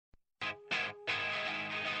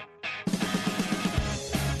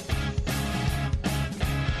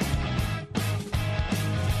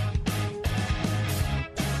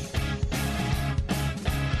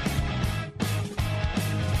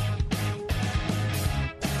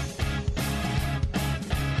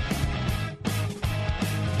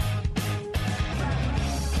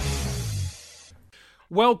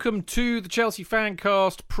Welcome to the Chelsea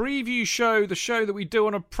FanCast preview show, the show that we do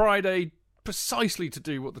on a Friday precisely to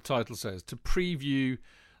do what the title says, to preview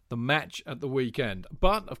the match at the weekend.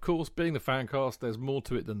 But, of course, being the FanCast, there's more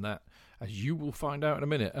to it than that, as you will find out in a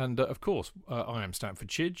minute. And, of course, I am Stanford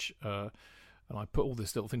Chidge, and I put all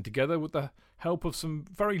this little thing together with the help of some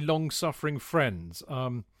very long-suffering friends.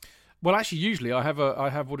 Well, actually, usually I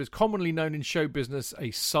have what is commonly known in show business a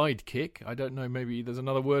sidekick. I don't know, maybe there's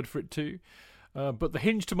another word for it too. But the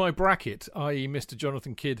hinge to my bracket, i.e. Mr.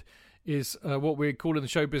 Jonathan Kidd, is what we call in the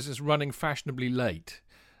show business running fashionably late.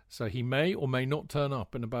 So he may or may not turn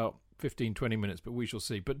up in about 15, 20 minutes, but we shall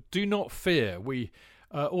see. But do not fear. We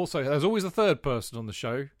also, there's always a third person on the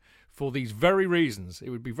show for these very reasons.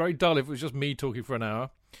 It would be very dull if it was just me talking for an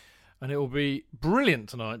hour. And it will be brilliant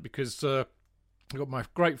tonight because I've got my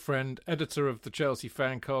great friend, editor of the Chelsea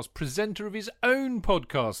FanCast, presenter of his own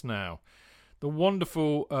podcast now. The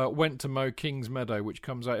wonderful Went to Mow Kings Meadow, which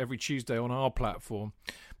comes out every Tuesday on our platform.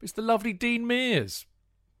 It's the lovely Dean Mears.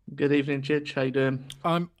 Good evening, Chidge. How you doing?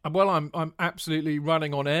 I'm absolutely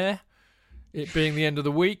running on air, it being the end of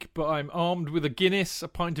the week, but I'm armed with a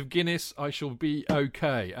pint of Guinness. I shall be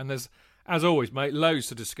okay. And there's, as always, mate, loads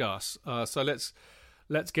to discuss. So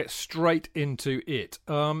let's get straight into it.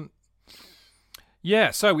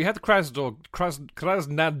 Yeah, so we had the Krasnodar,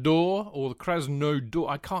 or the Krasnodar.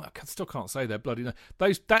 I still can't say their bloody name.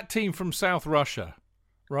 That team from South Russia,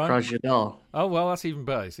 right? Krasnodar. Oh well, that's even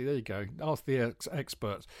better. See, there you go. Ask the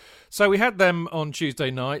experts. So we had them on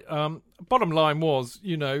Tuesday night. Bottom line was,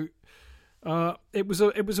 it was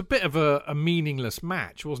a bit of a meaningless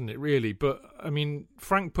match, wasn't it? Really, but I mean,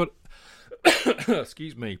 Frank put.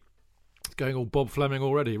 Excuse me, it's going all Bob Fleming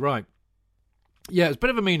already, right? Yeah, it's a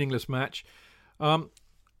bit of a meaningless match.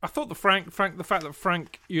 I thought the fact that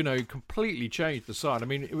Frank, completely changed the side. I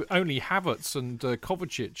mean, only Havertz and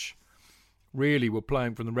Kovacic really were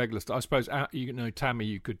playing from the regular start. I suppose, Tammy,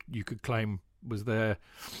 you could claim was there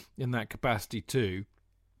in that capacity too.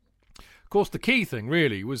 Of course, the key thing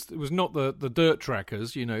really was not the dirt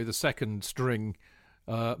trackers, the second string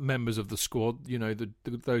members of the squad,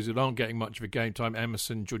 those that aren't getting much of a game time,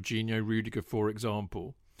 Emerson, Jorginho, Rudiger, for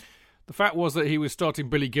example. The fact was that he was starting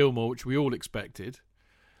Billy Gilmour, which we all expected,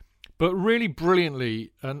 but really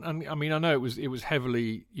brilliantly. And I mean, I know it was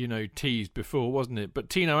heavily, teased before, wasn't it? But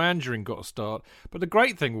Tino Anjorin got a start. But the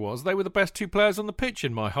great thing was they were the best two players on the pitch,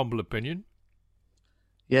 in my humble opinion.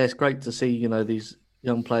 Yeah, it's great to see, these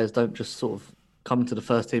young players don't just sort of come into the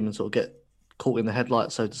first team and sort of get caught in the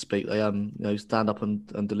headlights, so to speak. They stand up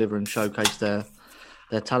and deliver and showcase their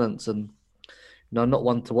talents. And I'm not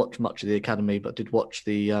one to watch much of the academy, but did watch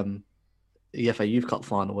the FA Youth Cup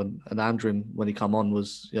final, and Andrin, when he come on,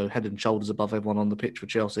 was head and shoulders above everyone on the pitch for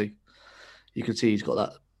Chelsea. You could see he's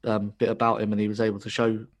got that bit about him, and he was able to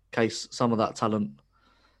showcase some of that talent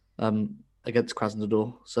against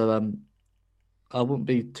Krasnodar. So I wouldn't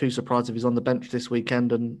be too surprised if he's on the bench this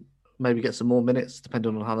weekend and maybe get some more minutes,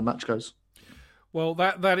 depending on how the match goes. Well,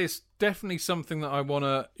 that is definitely something that I want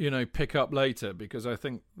to pick up later, because I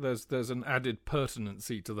think there's an added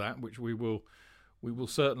pertinency to that, which we will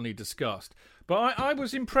certainly discuss. But I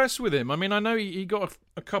was impressed with him. I mean, I know he got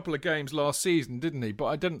a couple of games last season, didn't he? But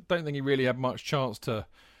I don't think he really had much chance to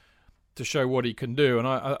show what he can do. And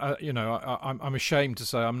I'm ashamed to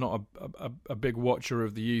say I'm not a big watcher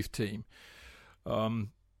of the youth team.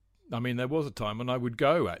 I mean, there was a time when I would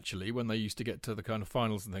go, actually, when they used to get to the kind of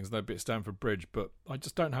finals and things. They'd be at Stamford Bridge. But I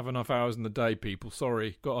just don't have enough hours in the day, people.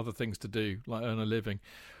 Sorry, got other things to do, like earn a living.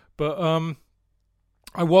 But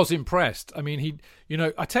I was impressed. I mean,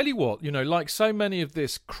 I tell you what, like so many of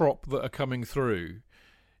this crop that are coming through,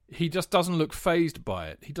 he just doesn't look fazed by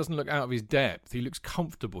it. He doesn't look out of his depth. He looks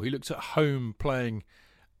comfortable. He looks at home playing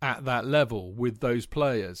at that level with those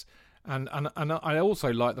players. And I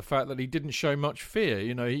also like the fact that he didn't show much fear.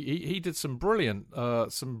 He did some brilliant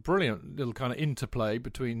little kind of interplay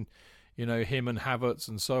between, him and Havertz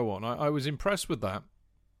and so on. I was impressed with that.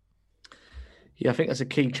 Yeah, I think that's a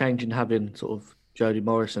key change in having sort of Jody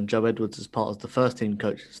Morris and Joe Edwards as part of the first team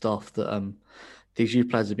coaching staff, that these youth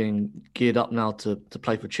players are being geared up now to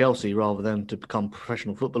play for Chelsea rather than to become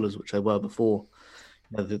professional footballers, which they were before.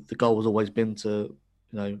 The goal has always been to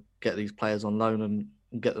get these players on loan and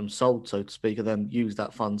get them sold, so to speak, and then use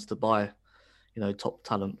that funds to buy top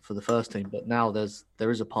talent for the first team. But now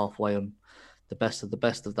there is a pathway, and the best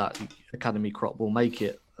of that academy crop will make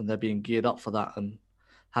it, and they're being geared up for that, and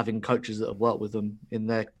having coaches that have worked with them in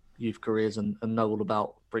their youth careers and know all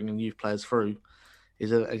about bringing youth players through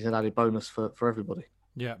is an added bonus for everybody.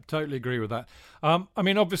 Yeah, totally agree with that. I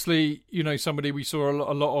mean, obviously, somebody we saw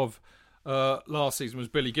a lot of last season was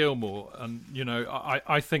Billy Gilmour, and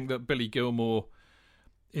I think that Billy Gilmour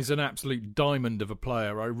is an absolute diamond of a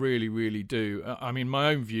player. I really, really do. I mean,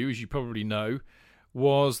 my own view, as you probably know,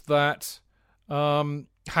 was that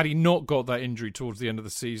had he not got that injury towards the end of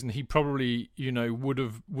the season, he probably, would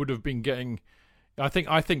have been getting. I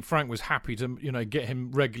think Frank was happy to, get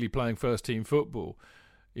him regularly playing first team football,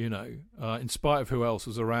 in spite of who else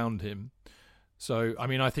was around him. So, I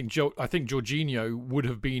mean, I think Jorginho would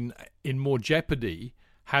have been in more jeopardy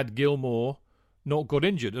had Gilmour not got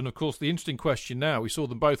injured. And of course, the interesting question now, we saw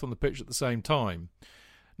them both on the pitch at the same time.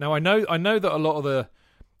 Now, I know that a lot of the,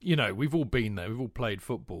 we've all been there, we've all played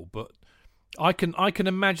football, but I can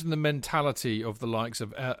imagine the mentality of the likes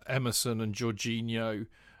of Emerson and Jorginho,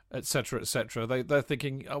 etc., etc. They're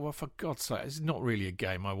thinking, oh well, for God's sake, it's not really a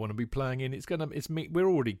game I want to be playing in. It's me. We're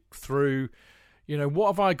already through. What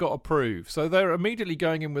have I got to prove? So they're immediately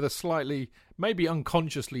going in with a slightly, maybe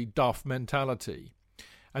unconsciously duff mentality.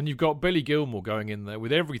 And you've got Billy Gilmour going in there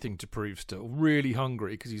with everything to prove still, really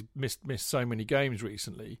hungry because he's missed so many games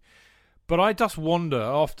recently. But I just wonder,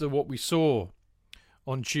 after what we saw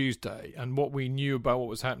on Tuesday and what we knew about what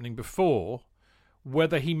was happening before,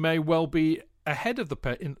 whether he may well be ahead of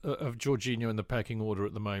of Jorginho in the pecking order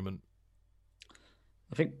at the moment.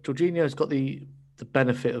 I think Jorginho's got the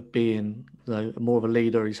benefit of being more of a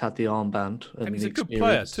leader. He's had the armband. And he's a good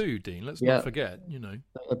player too, Dean. Let's not forget,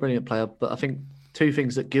 A brilliant player. But I think two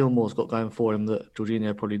things that Gilmour's got going for him that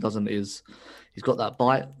Jorginho probably doesn't is he's got that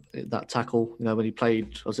bite, that tackle. When he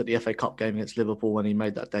played, I was at the FA Cup game against Liverpool when he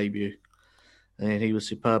made that debut. And he was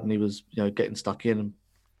superb and he was, getting stuck in and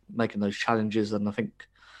making those challenges. And I think,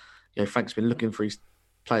 Frank's been looking for his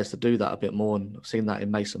players to do that a bit more. And I've seen that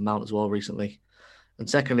in Mason Mount as well recently. And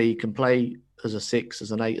secondly, he can play as a 6,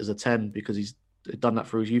 as an 8, as a 10 because he's done that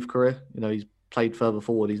through his youth career. He's played further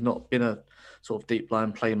forward. He's not been a sort of deep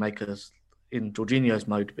line playmaker in Jorginho's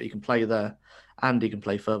mode, but he can play there and he can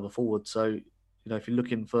play further forward. So, if you're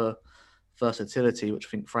looking for versatility, which I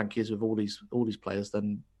think Frank is with all these players,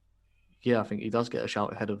 then yeah, I think he does get a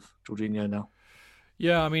shout ahead of Jorginho now.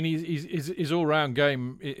 Yeah, I mean, his all-round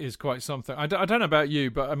game is quite something. I don't know about you,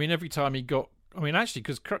 but I mean, every time he got... I mean, actually,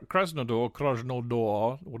 because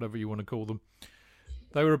Krasnodar, whatever you want to call them,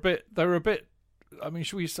 they were a bit... I mean,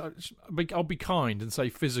 I'll be kind and say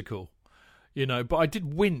physical, but I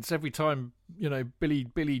did wince every time,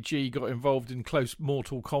 Billy G got involved in close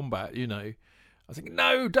mortal combat, I was thinking,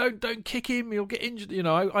 no, don't kick him, he'll get injured.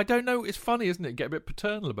 I don't know. It's funny, isn't it? Get a bit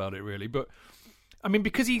paternal about it, really. But I mean,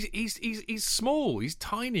 because he's small, he's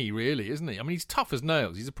tiny, really, isn't he? I mean, he's tough as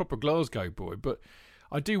nails. He's a proper Glasgow boy. But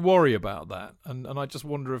I do worry about that, and I just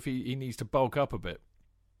wonder if he needs to bulk up a bit.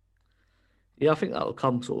 Yeah, I think that will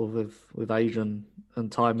come sort of with age and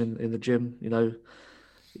time in the gym.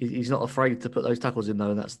 He's not afraid to put those tackles in,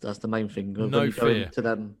 though, and that's the main thing. No fear.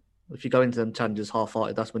 If you go into them challenges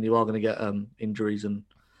half-hearted, that's when you are going to get injuries and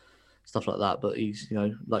stuff like that. But he's,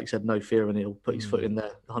 like you said, no fear, and he'll put his foot in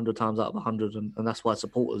there 100 times out of 100, and that's why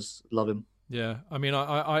supporters love him. Yeah, I mean,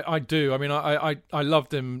 I do. I mean, I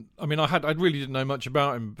loved him. I mean, I really didn't know much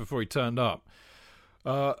about him before he turned up,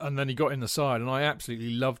 and then he got in the side, and I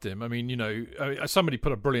absolutely loved him. I mean, somebody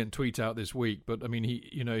put a brilliant tweet out this week, but I mean,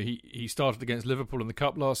 he started against Liverpool in the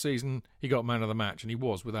Cup last season. He got man of the match, and he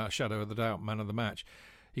was, without a shadow of a doubt, man of the match.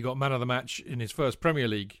 He got man of the match in his first Premier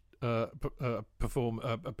League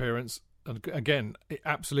appearance. And again,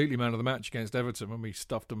 absolutely man of the match against Everton when we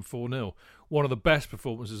stuffed them 4-0. One of the best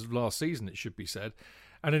performances of last season, it should be said.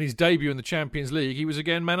 And in his debut in the Champions League, he was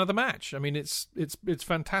again man of the match. I mean, it's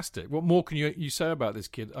fantastic. What more can you say about this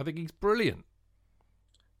kid? I think he's brilliant.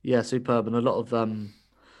 Yeah, superb. And a lot of there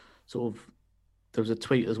was a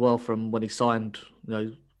tweet as well from when he signed,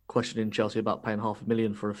 questioning Chelsea about paying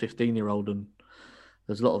 $500,000 for a 15-year-old, and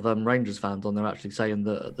there's a lot of Rangers fans on there actually saying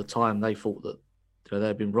that at the time they thought that they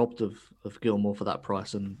had been robbed of Gilmour for that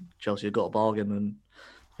price, and Chelsea had got a bargain, and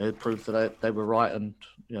it proved that they were right, and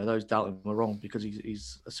those doubting were wrong, because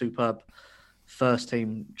he's a superb first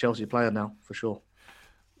team Chelsea player now for sure.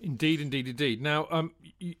 Indeed. Now,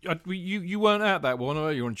 you weren't at that one,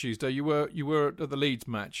 were you, on Tuesday? You were at the Leeds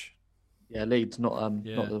match. Yeah, Leeds, not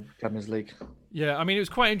the Champions League. Yeah, I mean, it was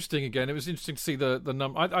quite interesting again. It was interesting to see the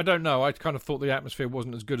number. I don't know. I kind of thought the atmosphere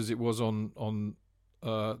wasn't as good as it was on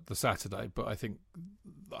the Saturday, but I think,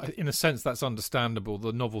 in a sense, that's understandable.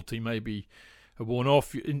 The novelty maybe had worn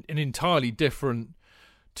off. An entirely different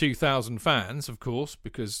 2,000 fans, of course,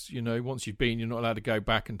 because, once you've been, you're not allowed to go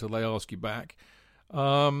back until they ask you back.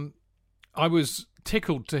 I was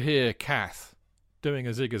tickled to hear Kath doing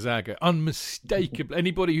a zigga-zagga. Unmistakable.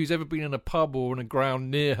 Anybody who's ever been in a pub or in a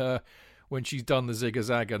ground near her when she's done the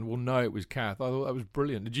zigga-zagga will know it was Kath. I thought that was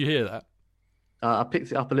brilliant. Did you hear that? I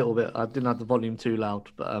picked it up a little bit. I didn't have the volume too loud,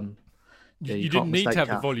 but Yeah, you didn't need to have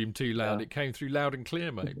the Kath. volume too loud. Yeah. It came through loud and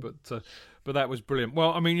clear, mate. But that was brilliant.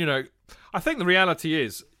 Well, I mean, I think the reality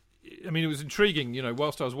is, I mean, it was intriguing.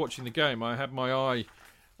 Whilst I was watching the game, I had my eye.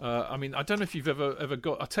 I mean, I don't know if you've ever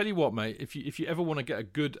got. I tell you what, mate. If you ever want to get a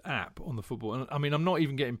good app on the football, and I mean, I'm not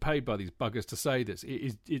even getting paid by these buggers to say this.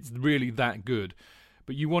 It's really that good.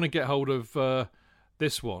 But you want to get hold of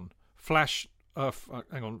this one, Flash.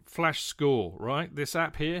 Flash Score. Right, this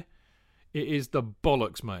app here, it is the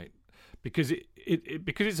bollocks, mate. Because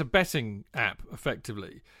because it's a betting app,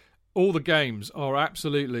 effectively, all the games are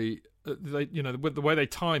absolutely, the way they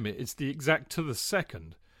time it, it's the exact to the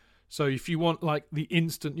second. So if you want like the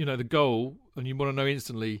instant, the goal, and you want to know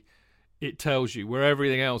instantly, it tells you. Where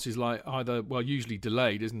everything else is like either, usually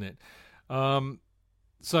delayed, isn't it?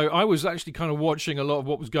 So I was actually kind of watching a lot of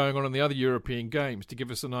what was going on in the other European games to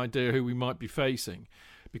give us an idea who we might be facing,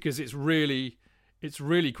 because it's really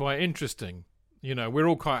quite interesting. We're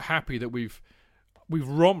all quite happy that we've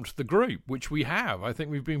romped the group, which we have. I think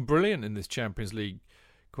we've been brilliant in this Champions League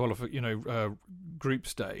group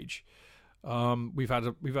stage. We've had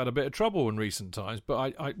a bit of trouble in recent times,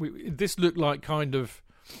 but this looked like kind of,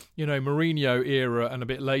 Mourinho era and a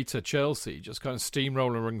bit later Chelsea, just kind of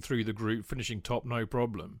steamrolling through the group, finishing top, no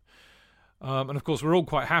problem. And of course, we're all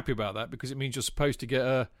quite happy about that because it means you're supposed to get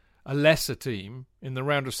a lesser team in the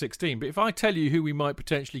round of 16. But if I tell you who we might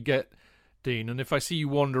potentially get, Dean, and if I see you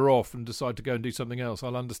wander off and decide to go and do something else,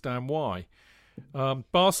 I'll understand why.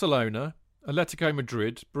 Barcelona, Atletico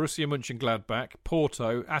Madrid, Borussia Mönchengladbach,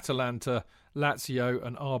 Porto, Atalanta, Lazio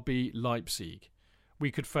and RB Leipzig. We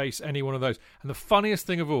could face any one of those. And the funniest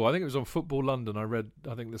thing of all, I think it was on Football London, I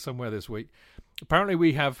think there's somewhere this week, apparently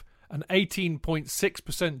we have an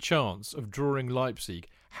 18.6% chance of drawing Leipzig.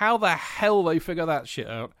 How the hell they figure that shit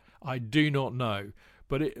out, I do not know.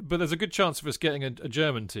 But there's a good chance of us getting a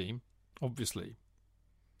German team, obviously.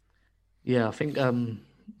 Yeah, I think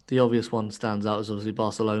the obvious one stands out is obviously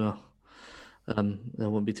Barcelona. I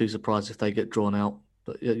wouldn't be too surprised if they get drawn out.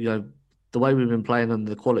 But the way we've been playing and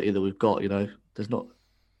the quality that we've got, there's not.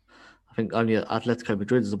 I think only Atletico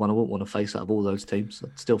Madrid is the one I wouldn't want to face out of all those teams.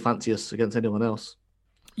 I'd still fancy us against anyone else.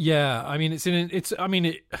 Yeah, I mean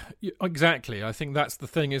exactly. I think that's the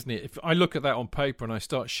thing, isn't it? If I look at that on paper and I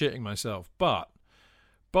start shitting myself, but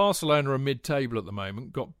Barcelona are mid-table at the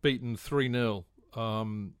moment. Got beaten 3-0.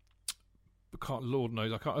 Lord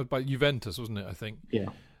knows, by Juventus, wasn't it? I think. Yeah.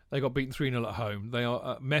 They got beaten 3-0 at home. They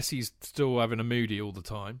are Messi's still having a moody all the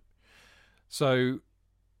time. So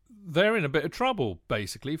they're in a bit of trouble,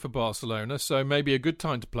 basically, for Barcelona. So maybe a good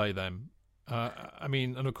time to play them.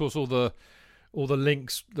 And of course, all the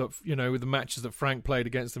links that with the matches that Frank played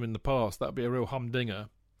against them in the past, that'd be a real humdinger.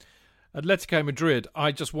 Atletico Madrid,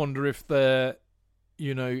 I just wonder if they're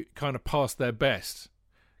kind of past their best,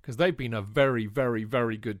 because they've been a very, very,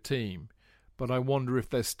 very good team. But I wonder if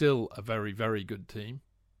they're still a very, very good team.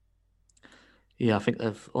 Yeah, I think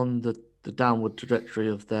they've on the downward trajectory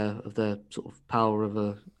of their sort of power as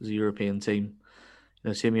a European team.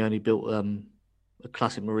 Simeone built a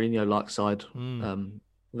classic Mourinho-like side,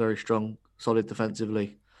 very strong, solid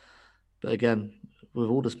defensively. But again, with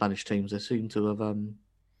all the Spanish teams, they seem to have gone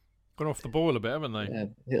off the boil a bit, haven't they? Yeah,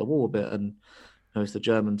 hit a wall a bit, and it's the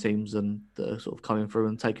German teams and that are sort of coming through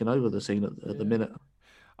and taking over the scene at the minute.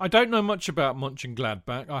 I don't know much about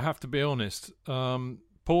Mönchengladbach, I have to be honest.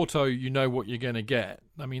 Porto, you know what you're going to get.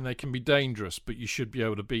 I mean, they can be dangerous, but you should be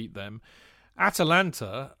able to beat them.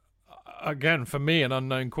 Atalanta, again, for me, an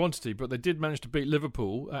unknown quantity, but they did manage to beat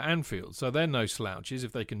Liverpool at Anfield, so they're no slouches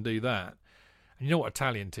if they can do that. And you know what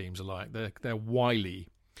Italian teams are like? They're wily.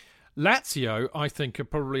 Lazio, I think, are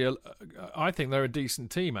probably I think they're a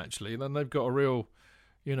decent team, actually. And then they've got a real,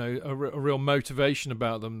 a real motivation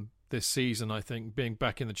about them this season, I think, being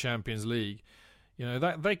back in the Champions League.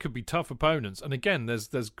 That they could be tough opponents. And again,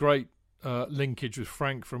 there's great linkage with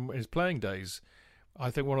Frank from his playing days.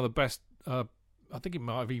 I think one of the best. I think it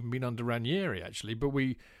might have even been under Ranieri actually. But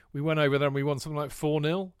we went over there and we won something like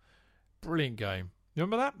 4-0. Brilliant game. You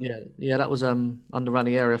remember that? Yeah, that was under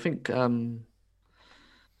Ranieri. I think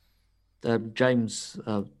James,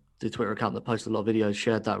 the Twitter account that posted a lot of videos,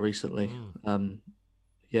 shared that recently.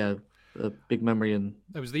 A big memory. And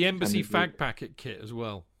there was the Embassy fag packet kit as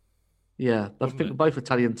well. Yeah, but I think both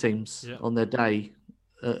Italian teams on their day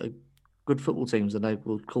are good football teams, and they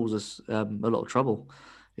will cause us a lot of trouble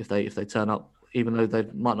if they turn up, even though they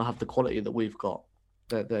might not have the quality that we've got.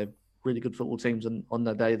 They're really good football teams, and on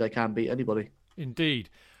their day they can beat anybody.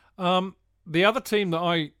 Indeed. The other team that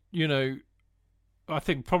I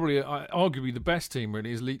think probably arguably the best team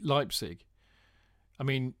really is Leipzig. I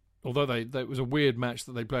mean, although it was a weird match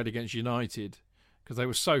that they played against United, because they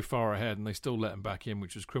were so far ahead and they still let them back in,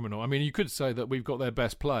 which was criminal. I mean, you could say that we've got their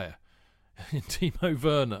best player in Timo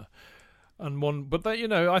Werner. But they,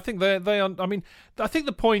 I think I think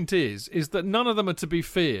the point is that none of them are to be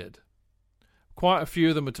feared. Quite a few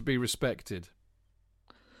of them are to be respected.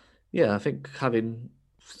 Yeah, I think having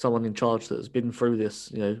someone in charge that has been through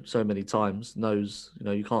this, so many times knows,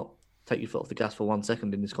 you can't take your foot off the gas for 1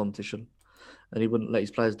 second in this competition, and he wouldn't let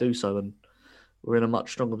his players do so. And we're in a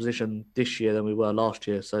much stronger position this year than we were last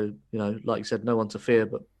year. So, like you said, no one to fear,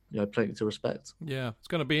 but plenty to respect. Yeah, it's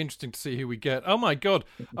going to be interesting to see who we get. Oh my God!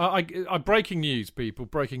 I breaking news, people!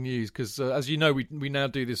 Breaking news, because as you know, we now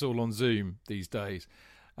do this all on Zoom these days.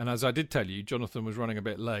 And as I did tell you, Jonathan was running a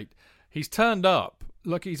bit late. He's turned up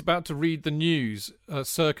like he's about to read the news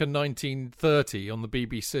circa 1930 on the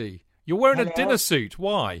BBC. You're wearing a dinner suit.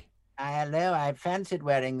 Why? Hello, I fancied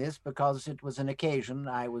wearing this because it was an occasion.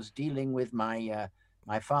 I was dealing with my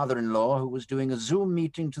father-in-law, who was doing a Zoom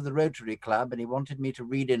meeting to the Rotary Club, and he wanted me to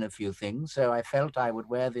read in a few things. So I felt I would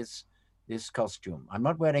wear this costume. I'm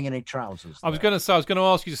not wearing any trousers. I was going to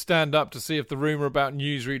ask you to stand up to see if the rumor about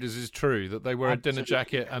newsreaders is true, that they wear a dinner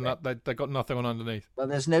jacket and that they got nothing on underneath. Well,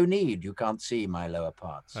 there's no need. You can't see my lower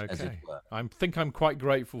parts, as it were. I think I'm quite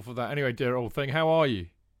grateful for that. Anyway, dear old thing, how are you?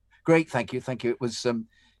 Great, thank you.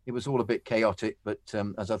 It was all a bit chaotic, but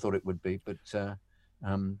as I thought it would be. But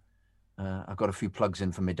I got a few plugs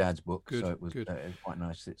in for my dad's book, so it was quite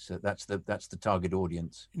nice. That's the target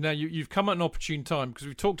audience. Now you've come at an opportune time, because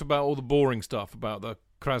we've talked about all the boring stuff about the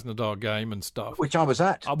Krasnodar game and stuff, which I was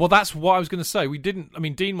at. Well, that's what I was going to say. We didn't. I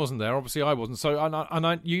mean, Dean wasn't there. Obviously, I wasn't. So,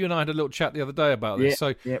 you and I had a little chat the other day about this.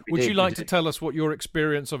 So, would you like to tell us what your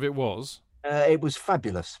experience of it was? It was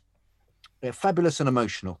fabulous, fabulous and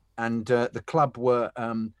emotional. And the club were.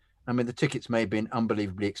 The tickets may have been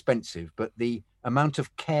unbelievably expensive, but the amount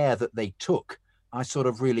of care that they took, I sort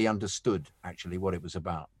of really understood actually what it was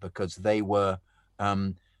about, because there were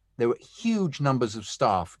huge numbers of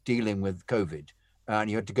staff dealing with COVID, and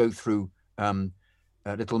you had to go through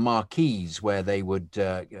little marquees where they would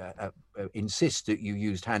insist that you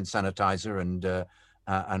used hand sanitizer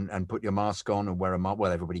and put your mask on and wear a mask.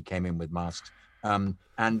 Well, everybody came in with masks,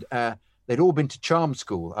 they'd all been to charm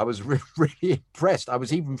school. I was really impressed. I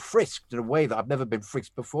was even frisked in a way that I've never been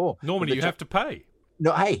frisked before. Normally you have to pay.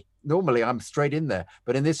 No, hey, normally I'm straight in there.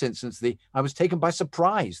 But in this instance, I was taken by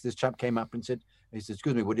surprise. This chap came up and said,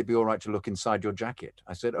 excuse me, would it be all right to look inside your jacket?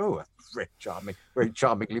 I said, oh, very charming, very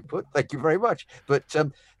charmingly put. Thank you very much. But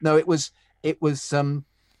no, it was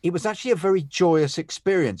actually a very joyous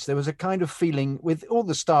experience. There was a kind of feeling with all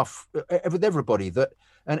the staff, with everybody, that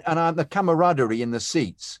and the camaraderie in the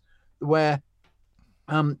seats, where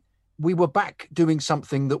we were back doing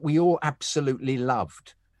something that we all absolutely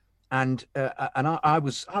loved, and I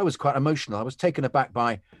was quite emotional. I was taken aback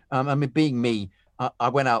by, being me, I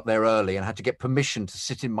went out there early and had to get permission to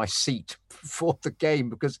sit in my seat for the game,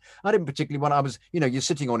 because I didn't particularly want. I was, you're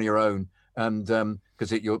sitting on your own, and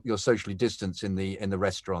because you're socially distanced in the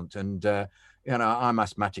restaurant, and I'm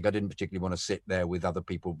asthmatic. I didn't particularly want to sit there with other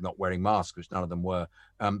people not wearing masks, which none of them were.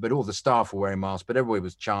 But all the staff were wearing masks, but everybody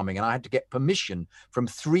was charming. And I had to get permission from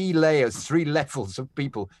 3 levels of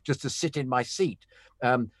people just to sit in my seat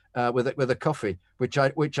with a coffee, which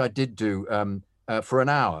I did do for an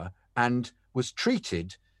hour, and was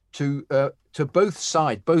treated to both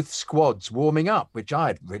squads warming up, which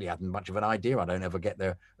I really hadn't much of an idea. I don't ever get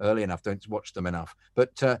there early enough, don't watch them enough.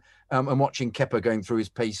 But and watching Kepa going through his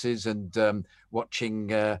paces, and watching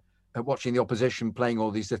the opposition playing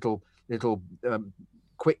all these little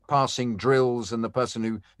quick passing drills, and the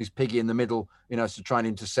person who's piggy in the middle, to try and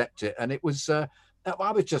intercept it. And it was I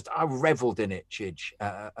reveled in it, Chidge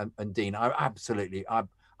and Dean.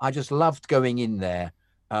 I just loved going in there.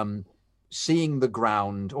 Seeing the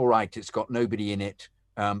ground, all right, it's got nobody in it,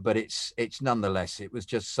 but it's nonetheless, it was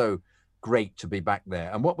just so great to be back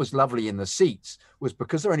there. And what was lovely in the seats was,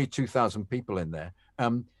 because there are only 2,000 people in there,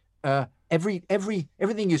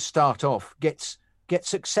 everything you start off gets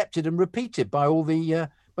accepted and repeated by all by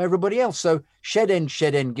everybody else. So Shed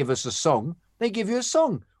End give us a song, they give you a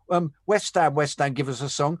song. West Ham give us a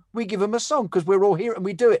song, we give them a song, because we're all here and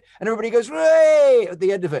we do it, and everybody goes "Hooray!" at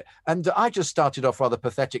the end of it. And I just started off rather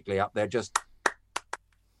pathetically up there, just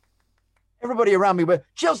everybody around me were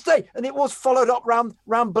Chelsea, and it was followed up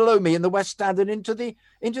round below me in the West Stand and into the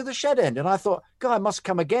Shed End. And I thought, guy must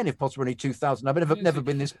come again if possible in 2000. I've never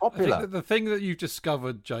been this popular. I think the thing that you've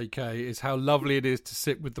discovered, JK, is how lovely it is to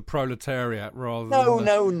sit with the proletariat rather than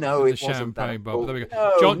the champagne bubble. There we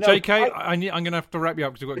go. JK, I'm going to have to wrap you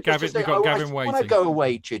up because we've got Gavin waiting. When I go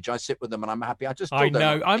away, Chidge, I sit with them and I'm happy. I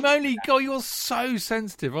know. I'm only. God, you're so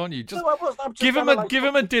sensitive, aren't you? Give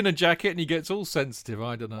him a dinner jacket and he gets all sensitive.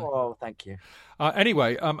 I don't know. Oh, thank you.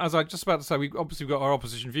 Anyway, as I was just about to say, we've obviously got our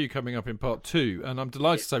opposition view coming up in part 2, and I'm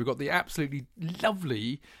delighted to say we've got the absolutely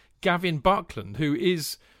lovely Gavin Buckland, who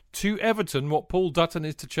is to Everton what Paul Dutton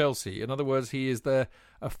is to Chelsea. In other words, he is their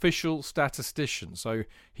official statistician, so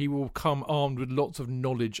he will come armed with lots of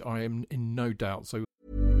knowledge, I am in no doubt. So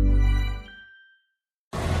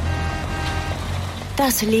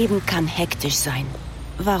Das Leben kann hektisch sein.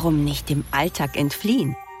 Warum nicht dem Alltag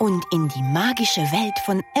entfliehen und in die magische Welt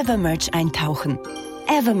von Evermerge eintauchen?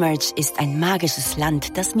 Evermerge ist ein magisches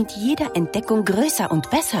Land, das mit jeder Entdeckung größer und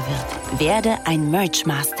besser wird. Werde ein Merge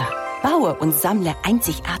Master. Baue und sammle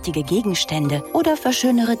einzigartige Gegenstände oder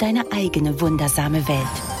verschönere deine eigene wundersame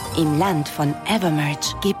Welt. Im Land von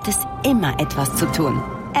Evermerge gibt es immer etwas zu tun.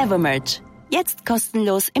 Evermerge. Jetzt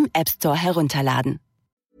kostenlos im App Store herunterladen.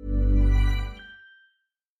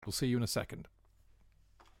 We'll see you in a second.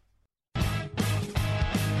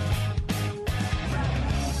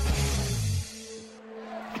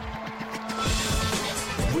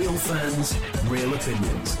 Real fans, real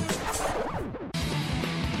opinions.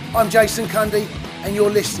 I'm Jason Cundy, and you're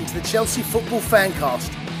listening to the Chelsea Football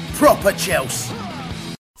FanCast. Proper Chelsea.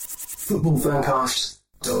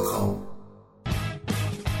 Footballfancast.com.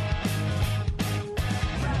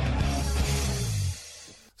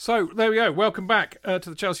 So, there we go. Welcome back to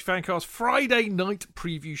the Chelsea FanCast Friday night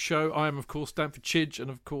preview show. I am, of course, Stanford Chidge, and,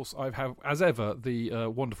 of course, I have, as ever, the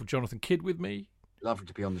wonderful Jonathan Kidd with me. Lovely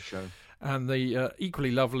to be on the show. And the equally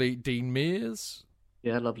lovely Dean Mears.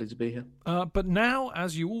 Yeah, lovely to be here. But now,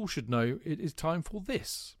 as you all should know, it is time for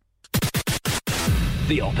this.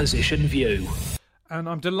 The Opposition View. And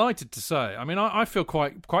I'm delighted to say, I mean, I feel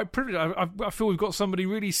quite privileged. I feel we've got somebody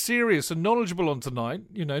really serious and knowledgeable on tonight.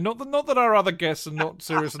 You know, not that our other guests are not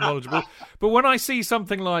serious and knowledgeable, but when I see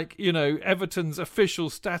something like, you know, Everton's official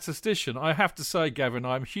statistician, I have to say, Gavin,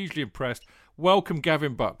 I'm hugely impressed. Welcome,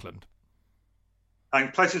 Gavin Buckland.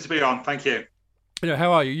 Pleasure to be on. Thank you. Yeah,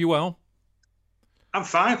 how are you? You well? I'm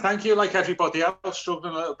fine, thank you. Like everybody else,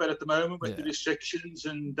 struggling a little bit at the moment with the restrictions,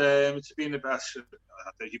 and it's been the best.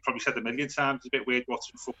 You probably said a million times, it's a bit weird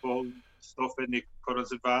watching football and stuff in the current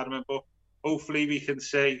environment, but hopefully we can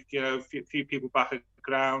see, you know, a few people back at the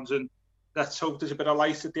grounds, and let's hope there's a bit of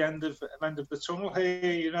light at the end of the tunnel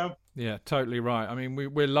here, you know. Yeah, totally right. I mean,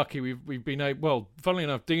 we're lucky. We've been able. Well, funnily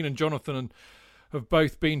enough, Dean and Jonathan have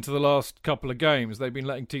both been to the last couple of games. They've been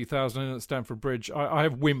letting 2,000 in at Stamford Bridge. I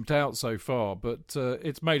have wimped out so far, but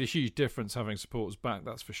it's made a huge difference having supporters back,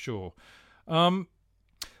 that's for sure.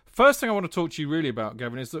 First thing I want to talk to you really about,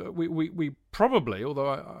 Gavin, is that we probably, although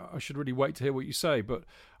I should really wait to hear what you say, but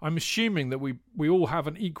I'm assuming that we all have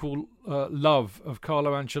an equal love of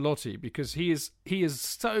Carlo Ancelotti, because he is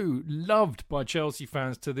so loved by Chelsea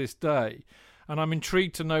fans to this day. And I'm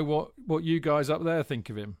intrigued to know what you guys up there think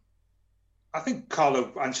of him. I think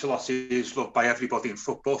Carlo Ancelotti is loved by everybody in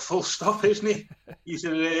football, full stop, isn't he? He's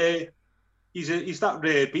that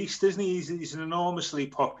rare beast, isn't he? He's an enormously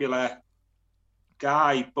popular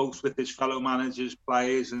guy, both with his fellow managers,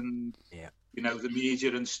 players, and you know, the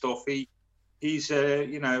media and stuff. He's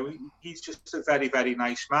just a very, very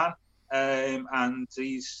nice man, and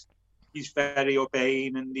he's very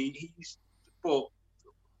urbane, and he's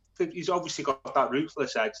obviously got that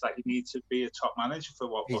ruthless edge that he needs to be a top manager for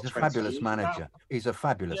what. He's a fabulous manager. He's a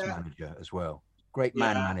fabulous manager as well. Great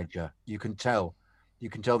manager. You can tell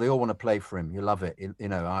they all want to play for him. You love it. You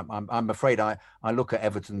know, I'm afraid I look at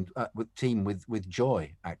Everton team with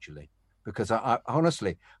joy, actually, because I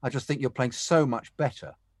honestly just think you're playing so much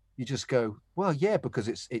better. You just go, well, yeah, because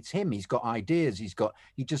it's him. He's got ideas. He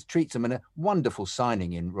just treats them, in a wonderful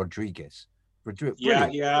signing in Rodriguez.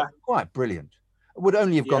 Quite brilliant. Would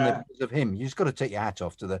only have gone there because of him. You just got to take your hat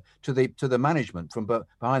off to the management from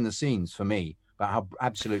behind the scenes, for me, about how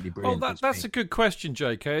absolutely brilliant. Well, that's a good question,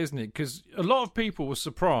 JK, isn't it? Because a lot of people were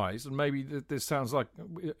surprised, and maybe this sounds like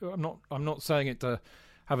I'm not saying it to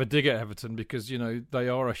have a dig at Everton, because you know they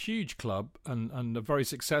are a huge club and a very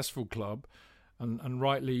successful club, and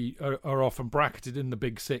rightly are often bracketed in the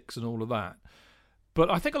Big Six and all of that.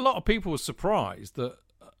 But I think a lot of people were surprised that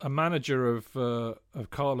a manager of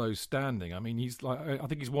Carlo's standing. I mean, I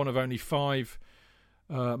think he's one of only 5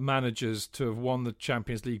 managers to have won the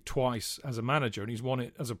Champions League twice as a manager, and he's won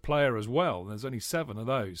it as a player as well. There's only 7 of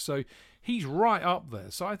those, so he's right up there.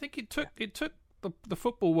 So I think it took the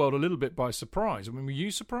football world a little bit by surprise. I mean, were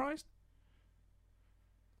you surprised?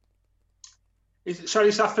 Sorry,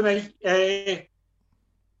 is that for me? Sorry.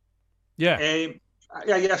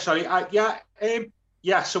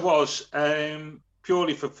 Yes, I was.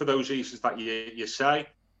 Purely for those reasons that you say.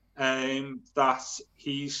 That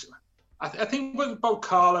he's. I think what about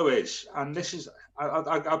Carlo is, and this is,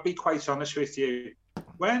 I'll be quite honest with you.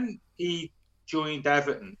 When he joined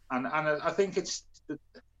Everton, and I think there's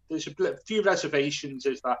a few reservations,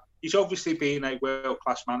 is that he's obviously been a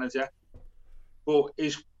world-class manager, but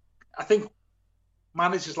I think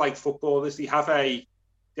managers like footballers, they have a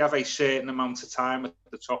certain amount of time at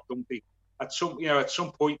the top, don't they? At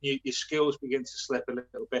some point, your skills begin to slip a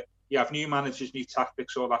little bit. You have new managers, new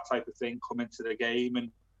tactics, all that type of thing come into the game,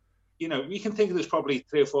 and we can think there's probably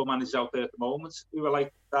 3 or 4 managers out there at the moment who are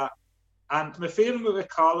like that. And my feeling with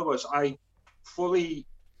Carlo was I fully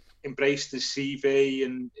embraced his CV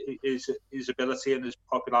and his ability and his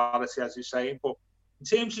popularity, as you're saying. But in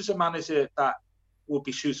terms of a manager that would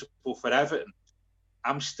be suitable for Everton,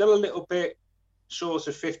 I'm still a little bit sort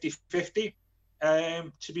of 50-50.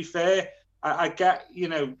 To be fair, I get,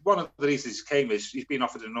 one of the reasons he came is he's been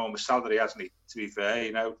offered an enormous salary, hasn't he? To be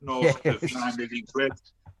fair, north of £9 million,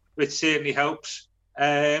 which certainly helps.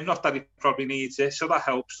 Not that he probably needs it, so that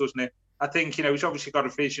helps, doesn't it? I think, he's obviously got a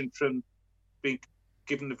vision from being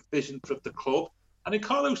given a vision from the club. And in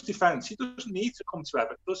Carlo's defence, he doesn't need to come to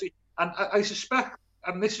Everton, does he? And I suspect,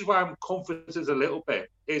 and this is why I'm comforted a little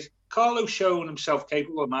bit, is Carlo's shown himself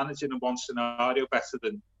capable of managing in one scenario better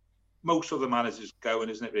than most other managers going,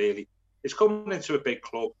 isn't it, really? It's coming into a big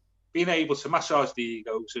club, being able to massage the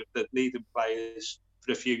egos of the leading players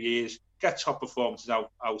for a few years, get top performances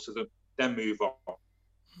out of them, then move on.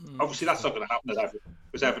 Obviously, that's not going to happen at Everton,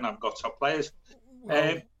 because Everton haven't got top players.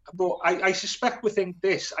 But I suspect within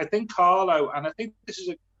this, I think Carlo, and I think this is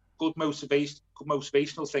a good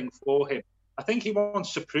motivational thing for him, I think he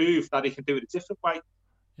wants to prove that he can do it a different way.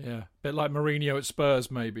 Yeah, a bit like Mourinho at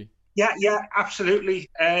Spurs, maybe. Yeah, absolutely.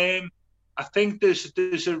 I think there's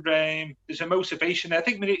a motivation there. I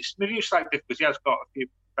think Mourinho's like this because he has got a few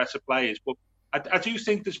better players, but I do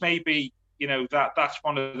think there's maybe that's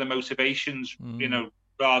one of the motivations,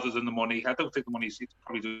 rather than the money. I don't think the money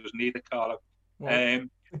probably doesn't need it, Carlo.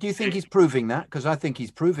 Do you think he's proving that? Because I think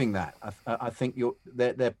he's proving that. I think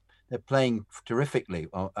they're playing terrifically.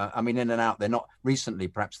 I mean, in and out. They're not recently.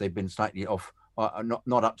 Perhaps they've been slightly off,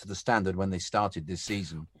 not up to the standard when they started this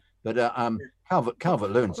season. But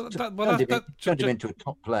Calvert-Lewin's turned him into a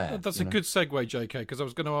top player. That's a good segue, JK, because I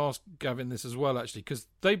was going to ask Gavin this as well, actually, because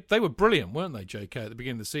they were brilliant, weren't they, JK, at the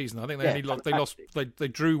beginning of the season? I think they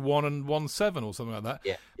drew 1 and won 7 or something like that.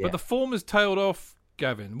 Yeah. But the form has tailed off,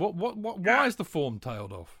 Gavin. Why is the form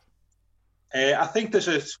tailed off? I think there's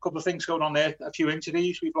a couple of things going on there. A few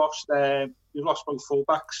injuries. We've lost both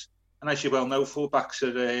fullbacks, and as you well know, fullbacks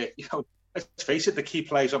are let's face it, the key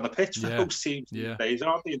players on the pitch for those teams these days,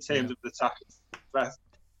 aren't they, in terms of the attacking threat?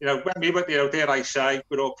 When we were, dare I say,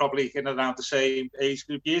 we're all probably in and around the same age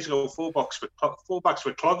group. Years ago, fullbacks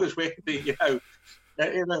were cloggers, weren't they?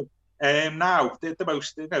 Now they're the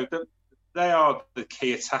most, they are the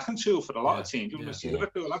key attacking tool for a lot of teams. You've seen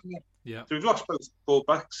Liverpool, haven't you? Yeah. So we've lost both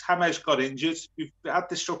fullbacks. James got injured. We've had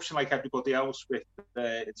disruption like everybody else with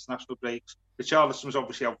international breaks. Richarlison was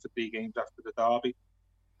obviously out for 3 games after the derby.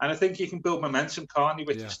 And I think you can build momentum, can't you,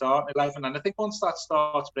 with your starting 11? And I think once that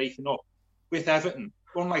starts breaking up with Everton,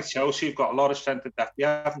 unlike Chelsea, you've got a lot of strength and depth. You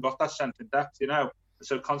haven't got that strength and depth, And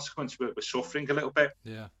so, consequently, we're suffering a little bit.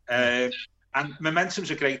 Yeah. And momentum's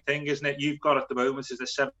a great thing, isn't it? You've got at the moment is the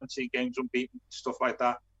 17 games unbeaten, stuff like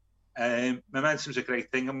that. Momentum's a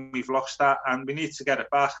great thing, and we've lost that, and we need to get it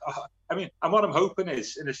back. I mean, and what I'm hoping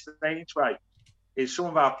is, in a strange way, is some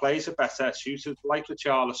of our players are better suited, like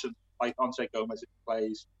Richarlison, like Andre Gomez,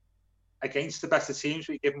 plays against the better teams.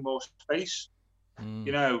 We give them more space, and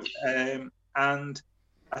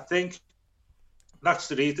I think that's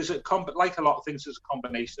the reason. There's like a lot of things, there's a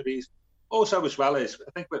combination of these. Also, as well as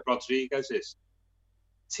I think with Rodriguez is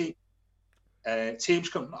teams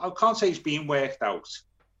I can't say he's being worked out,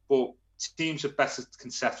 but teams are can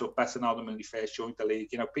set up better now than when he first joined the league.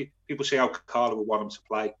 People say how Carlo will want him to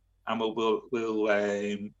play, and we'll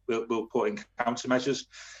put in countermeasures.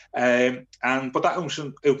 But that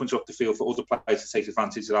also opens up the field for other players to take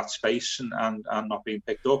advantage of that space and not being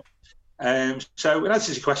picked up. So in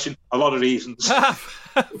answer to your question, a lot of reasons.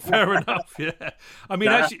 Fair enough. Yeah. I mean,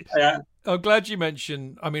 I'm glad you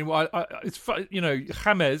mentioned. I mean, it's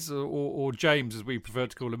James or James, as we prefer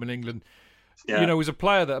to call him in England. Yeah. Was a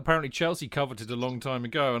player that apparently Chelsea coveted a long time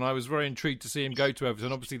ago, and I was very intrigued to see him go to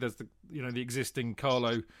Everton. Obviously, there's the existing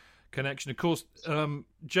Carlo connection. Of course,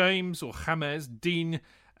 James or James, Dean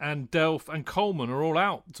and Delph and Coleman are all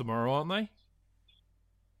out tomorrow, aren't they?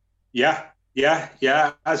 Yeah.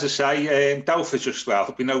 As I say, Delph is just,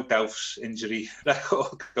 well, we know Delph's injury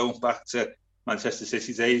record going back to Manchester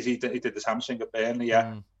City days. He did this hamstring at Burnley,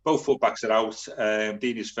 yeah. Both fullbacks are out.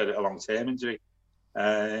 Dean is for a long-term injury.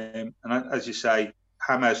 And as you say,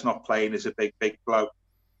 James not playing is a big blow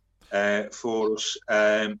for us.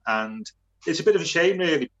 And it's a bit of a shame,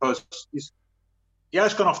 really, because he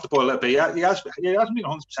has gone off the ball a little bit. He hasn't been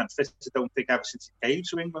 100% fit, I don't think, ever since he came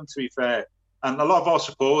to England, to be fair. And a lot of our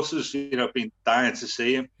supporters, been dying to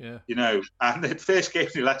see him. Yeah. And the first game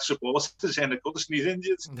he let supporters in, of course, and he's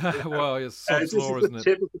injured. Well, it's sod's law, isn't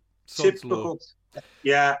it? Typical.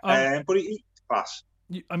 Yeah, but he's class.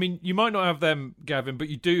 You might not have them, Gavin, but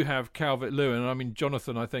you do have Calvert-Lewin. I mean,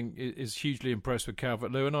 Jonathan, I think, is hugely impressed with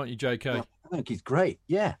Calvert-Lewin, aren't you, JK? Well, I think he's great.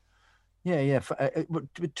 Yeah.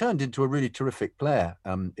 It turned into a really terrific player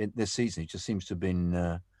in this season. He just seems to have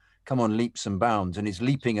been come on leaps and bounds, and his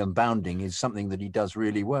leaping and bounding is something that he does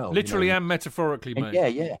really well. Literally and metaphorically,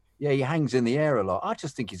 mate. Yeah. He hangs in the air a lot. I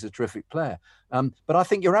just think he's a terrific player. But I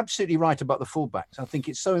think you're absolutely right about the fullbacks. I think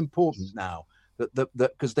it's so important now that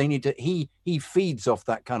because they need to. He feeds off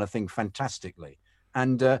that kind of thing fantastically.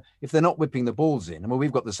 And if they're not whipping the balls in,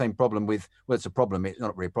 we've got the same problem with, it's a problem, it's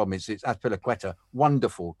not really a problem, it's Azpilicueta,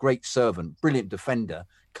 wonderful, great servant, brilliant defender,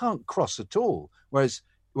 can't cross at all. Whereas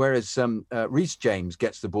Reece James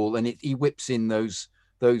gets the ball and he whips in those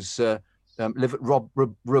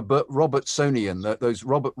Robertsonian, those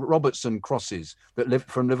Robertson crosses that live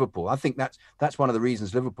from Liverpool. I think that's one of the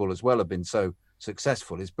reasons Liverpool as well have been so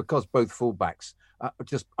successful, is because both fullbacks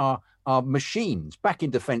are machines, back in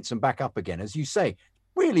defence and back up again. As you say,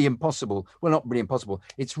 really impossible. Well, not really impossible.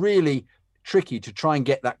 It's really tricky to try and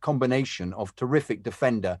get that combination of terrific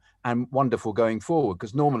defender and wonderful going forward,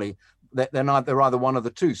 because normally they're either one of the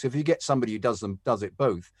two. So if you get somebody who does it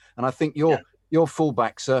both, and I think your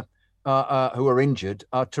fullbacks who are injured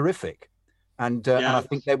are terrific. And I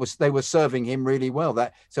think they were serving him really well.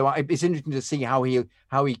 So it's interesting to see how he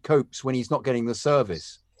copes when he's not getting the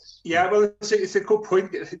service. Yeah, well, it's a good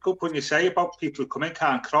point. It's a good point you say about people who come in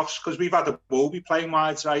can't cross, because we've had a Wolby playing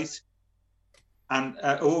wide right, and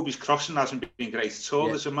Wolby's crossing hasn't been great at all.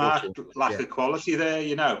 There's a marked lack of quality there,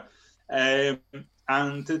 and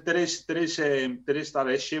there is that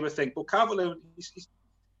issue, I think. But Calvert-Lewin,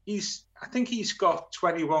 I think he's got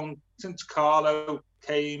 21 since Carlo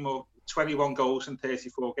came, or 21 goals in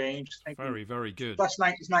 34 games. I think. Very, very good.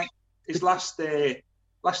 His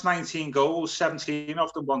last 19 goals, 17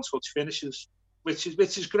 of them one-touch finishes, which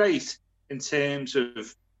is great in terms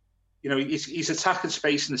of, he's attacking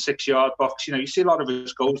space in the 6-yard box. You see a lot of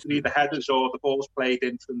his goals are either headers or the ball's played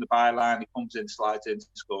in from the byline. He comes in, slides in,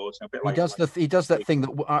 scores. He does that thing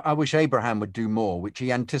that I wish Abraham would do more, which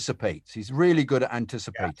he anticipates. He's really good at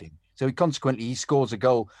anticipating. Yeah. So consequently, he scores a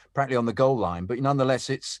goal practically on the goal line. But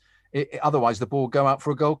nonetheless, otherwise the ball will go out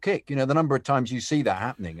for a goal kick. The number of times you see that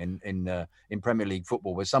happening in Premier League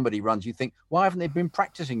football, where somebody runs, you think, why haven't they been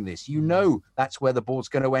practicing this? That's where the ball's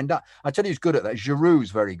going to end up. I tell you, who's good at that. Giroud's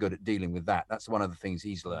very good at dealing with that. That's one of the things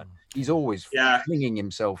he's learned. He's always flinging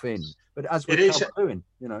himself in. But as with Calvert-Lewin,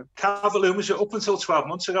 Calvert-Lewin was up until 12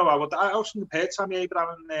 months ago. I was compared Tammy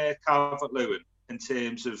Abraham and Calvert-Lewin in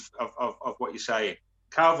terms of what you're saying.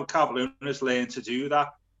 Calvert-Lewin has learned to do that.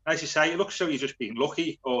 As you say, it looks so you're just being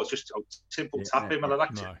lucky, or just a simple tap him.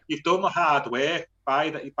 You've done the hard work by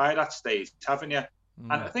that stage, haven't you?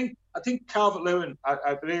 And I think Calvert-Lewin,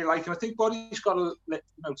 I really like him. I think what he's got to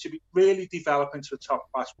be really develop into a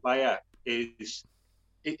top class player is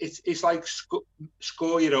it's like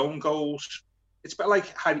score your own goals. It's a bit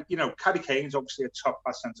like Harry Kane's obviously a top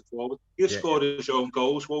class centre forward. He'll score his own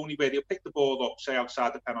goals, won't he? Where he'll pick the ball up, say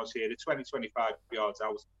outside the penalty area, 20-25 yards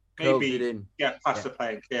out. Maybe get past the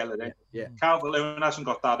play and kill it in. Yeah. Calvert-Lewin hasn't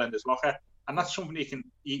got that in his locker, and that's something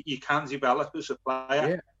you can develop as a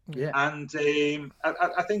player. Yeah. And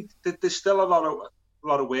I think that there's still a lot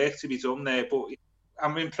of work to be done there. But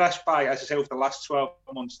I'm impressed by, as I say, over the last 12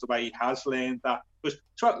 months, the way he has learned that. Because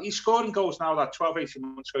he's scoring goals now that 12-18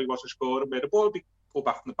 months ago he wasn't scoring, where the ball would be pulled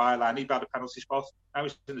back from the byline. He'd had a penalty spot. Now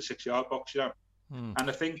he's in the 6-yard box, And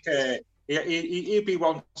I think he'd be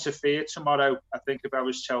one to fear tomorrow, I think, if I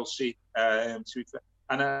was Chelsea. And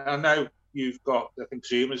I know you've got, I think,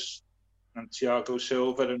 Zuma's and Thiago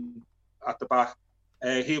Silva and at the back.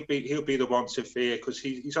 He'll be the one to fear, because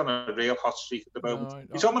he's on a real hot streak at the moment.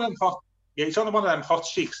 He's on one of them hot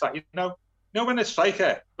streaks that when a striker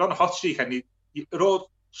is on a hot streak and it all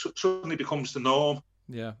suddenly becomes the norm.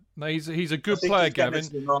 Yeah, no, he's a good player, Gavin.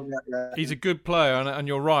 He's a good player, and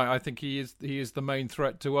you're right. I think he is the main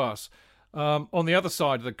threat to us. On the other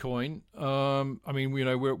side of the coin, I mean, you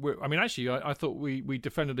know, actually, I thought we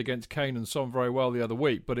defended against Kane and Son very well the other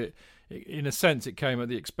week, but it in a sense it came at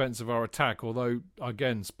the expense of our attack. Although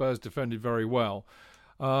again, Spurs defended very well.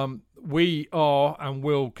 We are and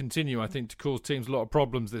will continue, I think, to cause teams a lot of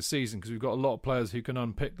problems this season because we've got a lot of players who can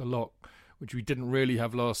unpick the lock, which we didn't really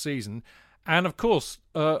have last season. And of course,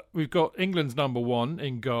 we've got England's number one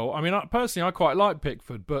in goal. I mean, personally, I quite like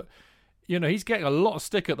Pickford, but you know, he's getting a lot of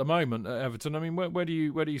stick at the moment at Everton. I mean, where do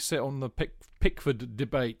you sit on the Pickford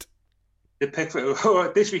debate? The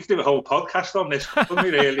Pickford. This we could do a whole podcast on this.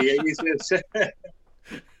 Really, I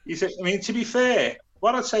mean, to be fair,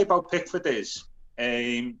 what I'd say about Pickford is,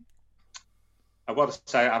 I've got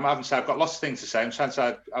lots of things to say. I'm trying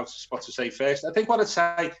to decide what to say first. I think what I'd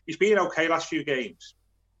say, he's been okay last few games.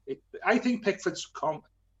 I think Pickford's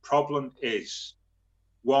problem is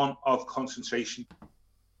one of concentration.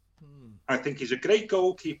 I think he's a great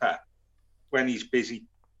goalkeeper when he's busy.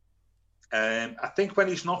 I think when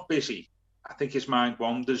he's not busy, I think his mind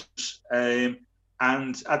wanders. And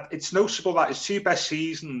it's noticeable that his two best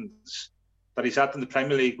seasons that he's had in the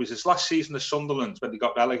Premier League was his last season at Sunderland when they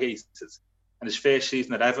got relegated, and his first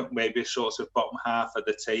season at Everton, where he was sort of bottom half of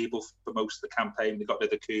the table for most of the campaign. They got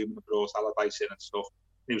rid of Koeman and brought Allardyce in and stuff.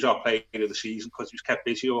 He was our player of the season because he was kept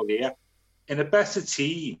busy all year. In a better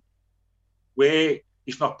team, where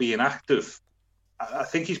he's not being active, I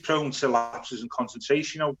think he's prone to lapses in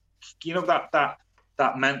concentration. You know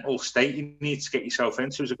that mental state you need to get yourself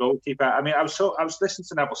into as a goalkeeper. I mean, I was listening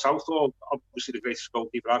to Neville Southall, obviously the greatest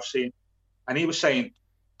goalkeeper I've seen, and he was saying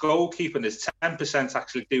goalkeeping is 10%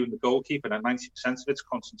 actually doing the goalkeeping and 90% of it's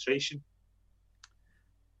concentration.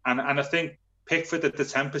 And I think Pickford at the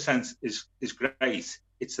 10% is great.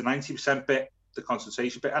 It's the 90% bit, the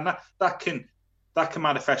concentration bit, and that can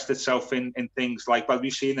manifest itself in things like, well,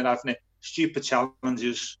 we've seen it, haven't it? Stupid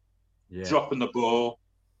challenges, dropping the ball,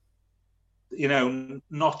 you know,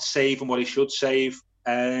 not saving what he should save,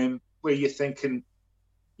 where you're thinking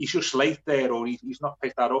he's just late there, or he's not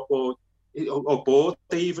picked that up, or bored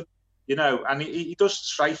even, you know. And he does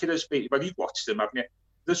strike it as being, well, you've watched him, haven't you?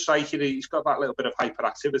 He does strike it. He's got that little bit of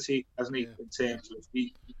hyperactivity, hasn't he? In terms of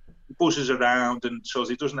he buzzes around, and so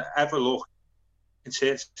he doesn't ever look in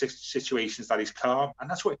certain situations that he's calm, and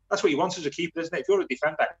that's what you want as a keeper, isn't it? If you're a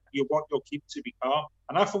defender, you want your keeper to be calm,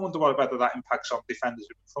 and I often wonder whether that impacts on defenders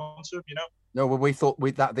in front of him. You know. No, well, we thought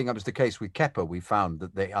that was the case with Kepa. We found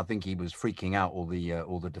that I think he was freaking out all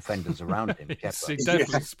the defenders around him. Yes, he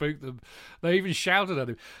definitely spooked them. They even shouted at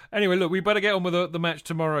him. Anyway, look, we better get on with the match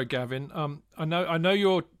tomorrow, Gavin. I know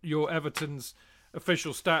you're Everton's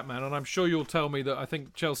official stat man, and I'm sure you'll tell me that I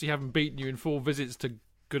think Chelsea haven't beaten you in 4 visits to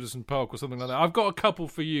Goodison Park or something like that. I've got a couple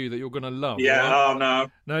for you that you're going to love. Yeah, right? Oh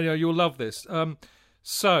no, you'll love this.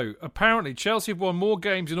 So apparently Chelsea have won more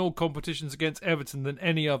games in all competitions against Everton than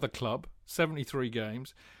any other club, 73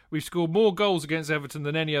 games. We've scored more goals against Everton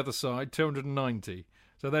than any other side, 290.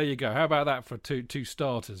 So there you go. How about that for two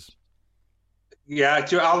starters? Yeah,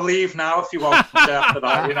 I'll leave now if you want after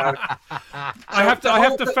that. You know, I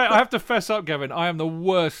have to fess up, Gavin. I am the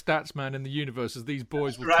worst stats man in the universe, as these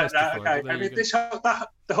boys will testify. Right, okay. I mean,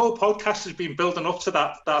 the whole podcast has been building up to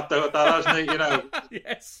that hasn't it? You know.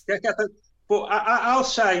 Yes. But I'll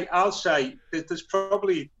say that there's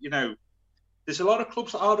probably, you know, there's a lot of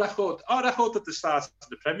clubs. Our record at the start of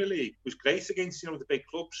the Premier League was great against, you know, the big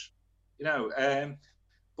clubs, you know.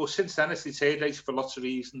 But since then it's deteriorated for lots of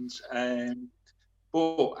reasons.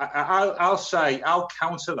 But I'll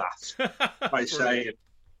counter that by saying,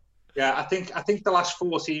 yeah, I think the last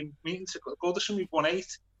 14 meetings at Goodison we've won 8.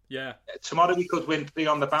 Yeah. Tomorrow we could win 3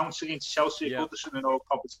 on the bounce against Chelsea at Goodison in all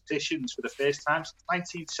competitions for the first time since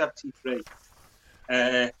 1973.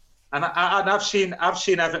 And I've seen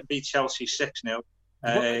Everton beat Chelsea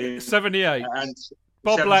 6-0. 78. And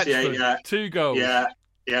Bob 78, Latchford, 2 goals.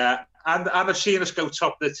 Yeah. And I've seen us go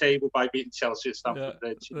top of the table by beating Chelsea at Stamford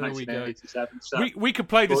Bridge in 1987. So, we could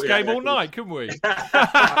play this game all night, couldn't we?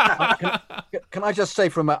 Can I just say,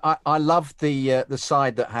 I loved the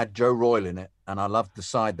side that had Joe Royle in it, and I loved the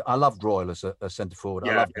side. I loved Royle as a centre forward.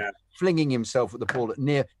 I loved him flinging himself at the ball at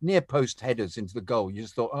near post headers into the goal. You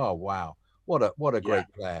just thought, oh wow, what a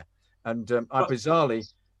great player. And I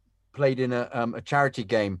bizarrely played in a charity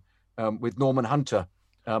game with Norman Hunter.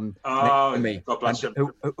 Me. God bless him.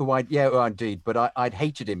 Indeed. But I'd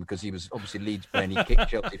hated him because he was obviously Leeds player and he kicked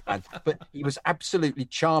Chelsea fans. But he was absolutely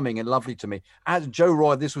charming and lovely to me. As Joe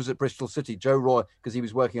Roy, this was at Bristol City. Joe Roy, because he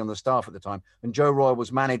was working on the staff at the time, and Joe Roy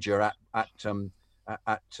was manager at I can't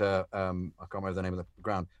remember the name of the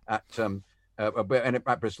ground at and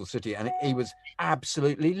at Bristol City, and he was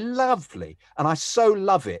absolutely lovely. And I so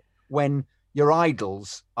love it when your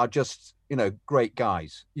idols are just, great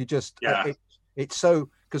guys. You just, it's so,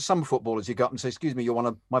 because some footballers you go up and say, "Excuse me, you're one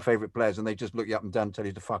of my favourite players," and they just look you up and down and tell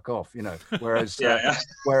you to fuck off, Whereas,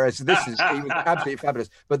 whereas he was absolutely fabulous.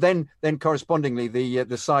 But then correspondingly,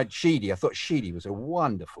 the side Sheedy, I thought Sheedy was a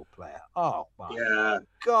wonderful player. Oh my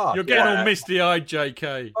God! You're getting all misty-eyed,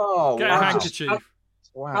 JK. Oh, get a handkerchief.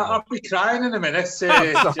 Wow. I'll be crying in a minute.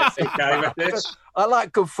 With this. I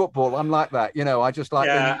like good football. I'm like that, I just like.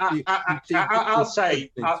 I'll say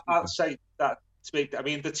that. I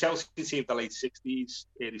mean, the Chelsea team, the late 60s,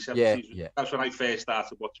 early 70s. That's when I first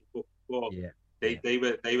started watching football. Yeah, they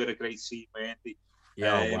were a great team, weren't they?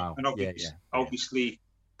 Yeah, wow. And obviously,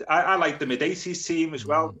 I like the mid 80s team as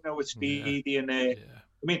well. With Speedy and. I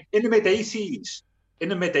mean, in the mid 80s,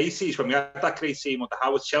 when we had that great team under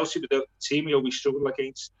Howard, Chelsea were the team we always struggled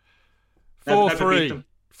against.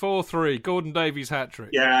 4-3. Gordon Davies hat-trick.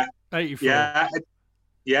 Yeah. 84.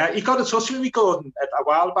 Yeah, he got in touch with me, Gordon, a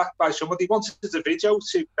while back by somebody. He wanted the video of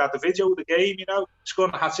the game,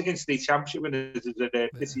 scoring a hat against the championship, and it was a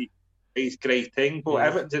pretty great thing. But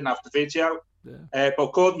Everton didn't have the video. Yeah.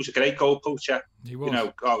 But Gordon was a great goal poacher. He was.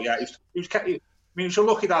 He was so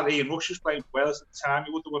lucky that Ian Rush was playing for Wales at the time.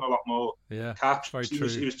 He would have won a lot more caps. Very true.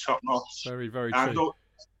 He was top notch. Very, very and true.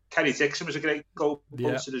 Kenny Dixon was a great goal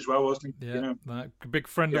poacher as well, wasn't he? Yeah, a big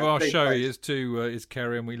friend of our show is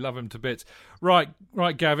Kerry, and we love him to bits. Right,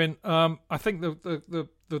 Gavin. I think the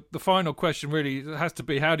final question really has to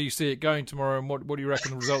be: how do you see it going tomorrow, and what do you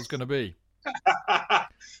reckon the result's going to be?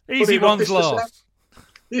 Easy ones last.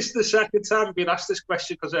 This is the second time I've been asked this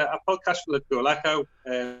question because a podcast will go Echo,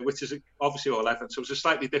 which is obviously all Everton, so it's a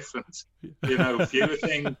slightly different, view of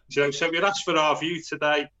things. So we're asked for our view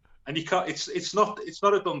today. And you can't. It's not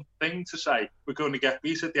a done thing to say we're going to get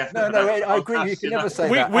beat at the end. No, I agree. You can never say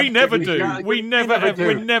that. We never do. We never.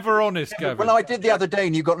 We're never honest, Gavin. Well, I did the other day,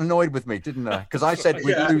 and you got annoyed with me, didn't I? Because I said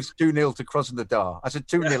we'd lose 2-0 to Krasnodar. I said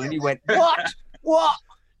 2-0, and you went, "What?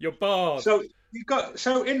 You're barred." So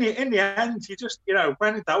in the end, you just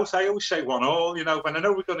when in doubt, I always say 1-1. When I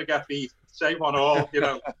know we're going to get beat, say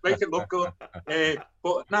 1-1. Make it look good.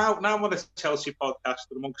 But now I'm on a Chelsea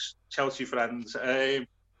podcast amongst Chelsea friends.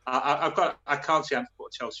 I can't see anything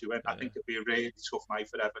but Chelsea win. I think it'll be a really tough night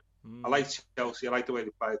for Everton. I like Chelsea. I like the way they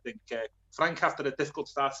play. I think Frank, after a difficult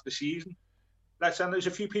start to the season, there's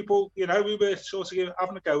a few people, we were sort of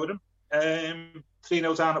having a go at him.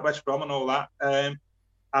 3-0 down at West Brom and all that.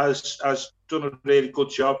 Has done a really good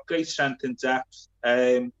job. Great strength in depth,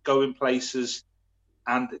 going places.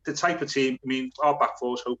 And the type of team, our back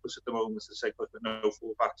four is hopeless at the moment, to say, but no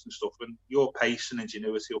full-backs and stuff. And your pace and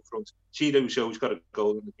ingenuity up front. Chido's always got a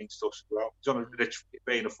goal in against us as well. He's on a rich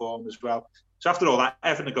vein of form as well. So after all that,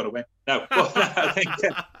 Everton are going to win. No, but I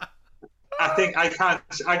think I can't.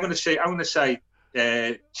 I'm going to say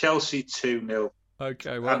Chelsea 2-0.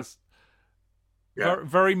 Okay, well,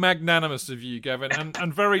 very magnanimous of you, Gavin,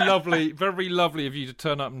 and very lovely of you to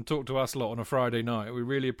turn up and talk to us a lot on a Friday night. We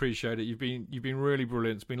really appreciate it. You've been really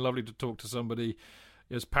brilliant. It's been lovely to talk to somebody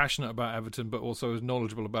as passionate about Everton, but also as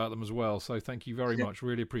knowledgeable about them as well. So thank you very much.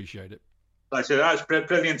 Really appreciate it. Like I said, that was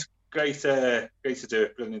brilliant. Great to do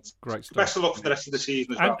it. Brilliant. Great stuff. Best of luck for the rest of the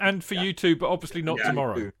season as well. And for you too, but obviously not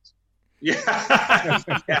tomorrow. Yeah.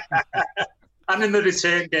 And in the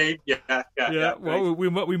return game, well,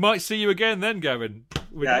 we might see you again then, Gavin.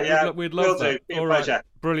 We'd love that. All right,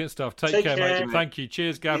 brilliant stuff. Take care, mate. Thank you.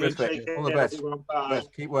 Cheers, Gavin. All the best.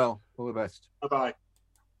 Keep well. All the best. Bye-bye.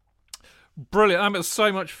 Brilliant. It's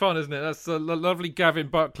so much fun, isn't it? That's the lovely Gavin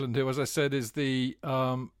Buckland, who, as I said, is the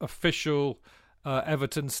official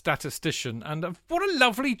Everton statistician. And what a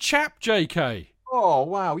lovely chap, JK. Oh,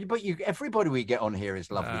 wow. But everybody we get on here is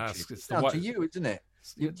lovely. It's down to you, isn't it?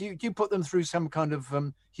 You put them through some kind of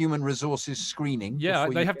human resources screening. Yeah,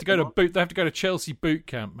 they have to go to Chelsea boot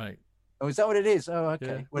camp, mate. Oh, is that what it is? Oh, okay.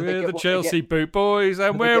 Yeah. We're the Chelsea boot boys,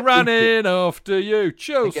 and we're running after you,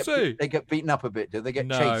 Chelsea. They get beaten up a bit, do they? Get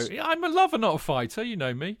chased? No, I'm a lover, not a fighter. You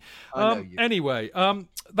know me. I know you. Anyway,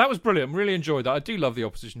 that was brilliant. Really enjoyed that. I do love the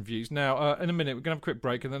opposition views. Now, in a minute, we're going to have a quick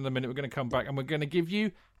break, and then in a minute, we're going to come back, and we're going to give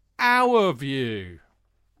you our view.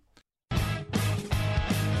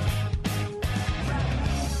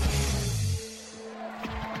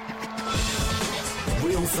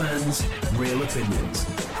 Real fans, real opinions.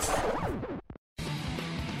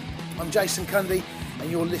 I'm Jason Cundy, and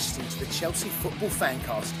you're listening to the Chelsea Football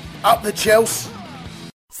Fancast. Up the Chelsea!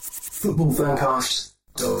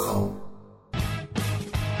 Footballfancast.com.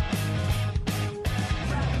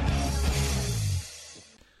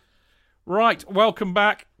 Right, welcome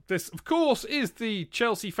back. This, of course, is the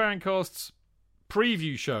Chelsea Fancast's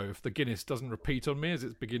preview show if the Guinness doesn't repeat on me as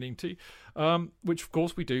it's beginning to, which of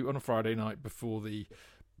course we do on a Friday night before the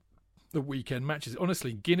weekend matches.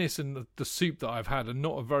 Honestly, Guinness and the soup that I've had are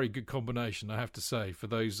not a very good combination, I have to say. For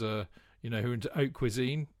those who are into haute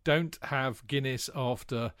cuisine, don't have Guinness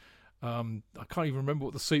after. I can't even remember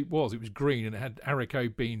what the soup was. It was green and it had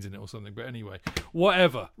haricot beans in it or something. But anyway,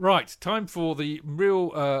 whatever. Right, time for the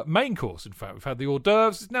real main course. In fact, we've had the hors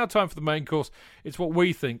d'oeuvres. It's now time for the main course. It's what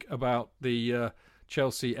we think about the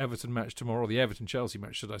Chelsea-Everton match tomorrow, or the Everton-Chelsea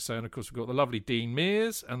match, should I say. And, of course, we've got the lovely Dean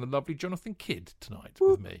Mears and the lovely Jonathan Kidd tonight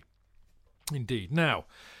with me. Indeed. Now,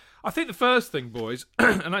 I think the first thing, boys,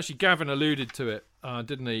 and actually Gavin alluded to it,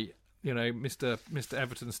 didn't he? You know, Mr.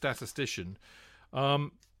 Everton statistician.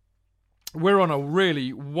 We're on a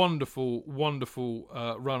really wonderful run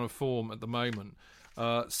of form at the moment.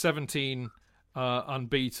 17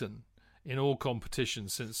 unbeaten in all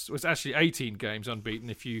competitions since. It's actually 18 games unbeaten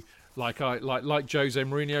if you like Jose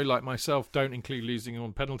Mourinho, like myself, don't include losing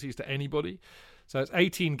on penalties to anybody. So it's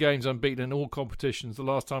 18 games unbeaten in all competitions. The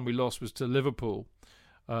last time we lost was to Liverpool,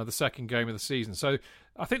 the second game of the season. So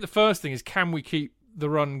I think the first thing is, can we keep the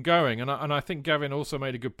run going? And I think Gavin also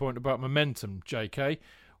made a good point about momentum, JK.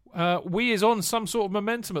 We is on some sort of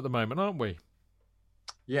momentum at the moment, aren't we?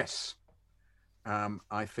 Yes.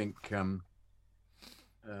 I think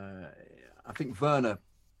Werner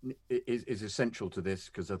is essential to this,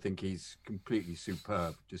 because I think he's completely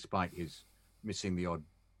superb despite his missing the odd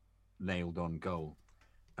nailed-on goal.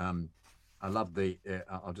 I love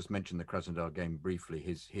I'll just mention the Krasnodar game briefly.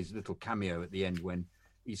 His little cameo at the end when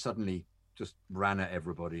he suddenly just ran at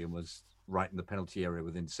everybody and was right in the penalty area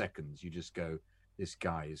within seconds. You just go, this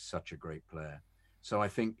guy is such a great player. So I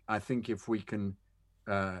think if we can,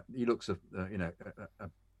 he looks a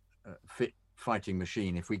fit fighting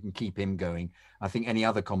machine. If we can keep him going, I think any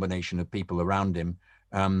other combination of people around him,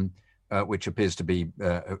 which appears to be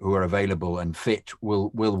who are available and fit, will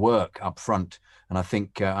work up front. And I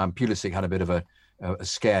think Pulisic had a bit of a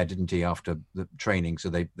scare, didn't he, after the training? So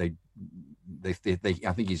they I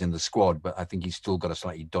think he's in the squad, but I think he's still got a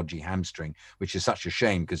slightly dodgy hamstring, which is such a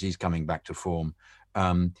shame because he's coming back to form.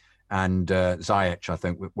 And Ziyech, I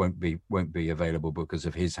think, won't be available because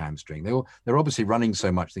of his hamstring. They're obviously running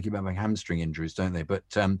so much; they keep having hamstring injuries, don't they? But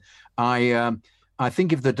I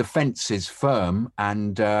think if the defence is firm,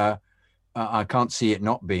 and I can't see it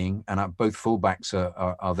not being, and both fullbacks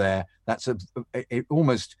are there, that's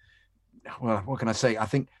almost. Well, what can I say? I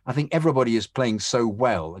think everybody is playing so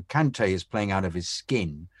well. Kante is playing out of his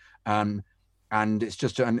skin, and it's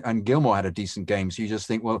just and Gilmour had a decent game. So you just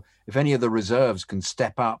think, well, if any of the reserves can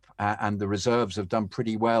step up, and the reserves have done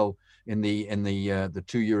pretty well in the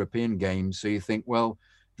two European games, so you think, well,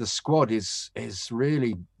 the squad is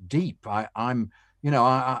really deep. My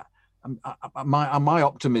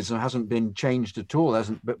optimism hasn't been changed at all,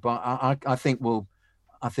 hasn't. But I think we'll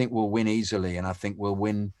win easily, and I think we'll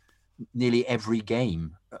win nearly every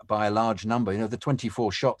game by a large number. You know, the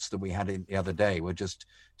 24 shots that we had the other day were just,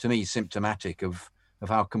 to me, symptomatic of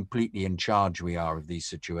how completely in charge we are of these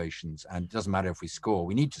situations. And it doesn't matter if we score,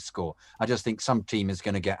 we need to score. I just think some team is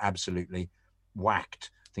going to get absolutely whacked.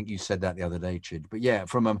 I think you said that the other day, Chid. But yeah,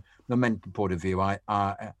 from a momentum point of view, I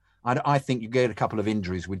think you get a couple of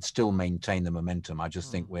injuries, we'd still maintain the momentum. I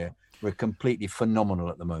just think we're completely phenomenal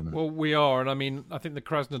at the moment. Well, we are, and I mean, I think the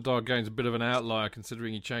Krasnodar game's a bit of an outlier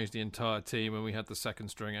considering he changed the entire team and we had the second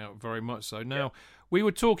string out, very much so. Now, we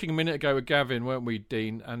were talking a minute ago with Gavin, weren't we,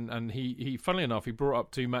 Dean? And he funnily enough, he brought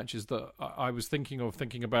up two matches that I was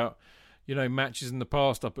thinking about, you know, matches in the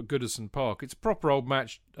past up at Goodison Park. It's a proper old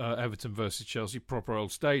match, Everton versus Chelsea, proper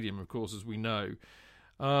old stadium, of course, as we know.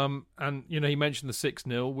 And, you know, he mentioned the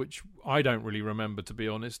 6-0, which I don't really remember, to be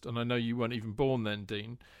honest, and I know you weren't even born then,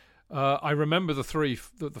 Dean. I remember the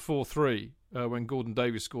 4-3 when Gordon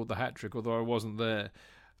Davies scored the hat-trick, although I wasn't there.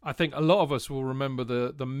 I think a lot of us will remember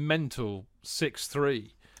the mental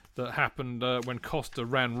 6-3 that happened when Costa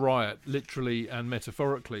ran riot, literally and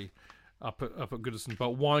metaphorically, up at Goodison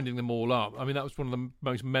Park, winding them all up. I mean, that was one of the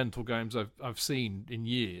most mental games I've seen in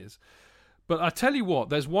years. But I tell you what,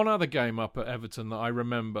 there's one other game up at Everton that I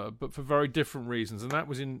remember, but for very different reasons, and that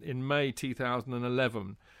was in May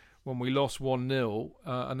 2011, when we lost 1-0,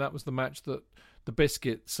 and that was the match that the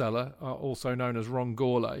biscuit seller, also known as Ron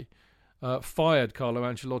Gourlay, fired Carlo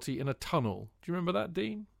Ancelotti in a tunnel. Do you remember that,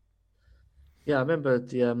 Dean? Yeah, I remember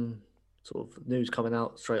the sort of news coming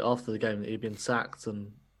out straight after the game that he'd been sacked,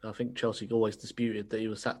 and I think Chelsea always disputed that he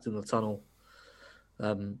was sacked in the tunnel.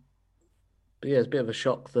 But yeah, it's a bit of a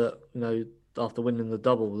shock that, you know, after winning the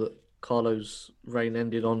double, that Carlo's reign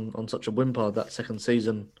ended on such a whimper that second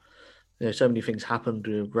season. You know, so many things happened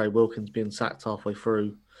with Ray Wilkins being sacked halfway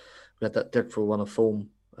through, we had that dreadful run of form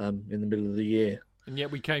in the middle of the year. And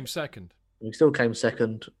yet we came second. We still came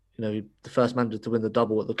second. The first manager to win the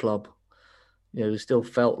double at the club. We still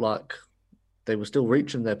felt like they were still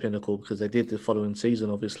reaching their pinnacle because they did the following season,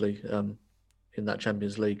 obviously, in that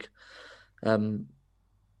Champions League. Not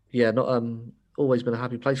always been a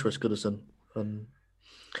happy place for us, Goodison.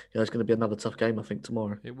 It's going to be another tough game, I think,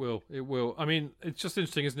 tomorrow. It will. I mean, it's just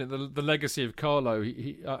interesting, isn't it? The legacy of Carlo.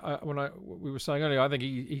 We were saying earlier, I think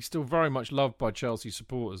he's still very much loved by Chelsea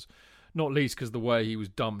supporters, not least because of the way he was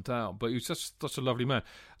dumped out. But he was just such a lovely man.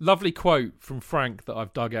 Lovely quote from Frank that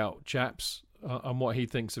I've dug out, chaps, on what he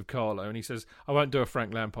thinks of Carlo. And he says, I won't do a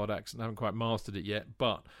Frank Lampard accent. I haven't quite mastered it yet.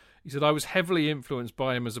 But he said, I was heavily influenced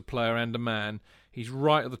by him as a player and a man. He's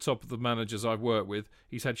right at the top of the managers I've worked with.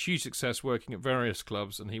 He's had huge success working at various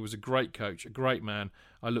clubs, and he was a great coach, a great man.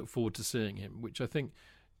 I look forward to seeing him, which I think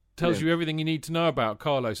tells you everything you need to know about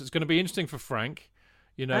Carlos. It's going to be interesting for Frank.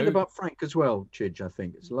 And about Frank as well, Chidge, I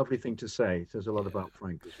think. It's a lovely thing to say. It says a lot about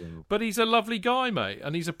Frank as well. But he's a lovely guy, mate,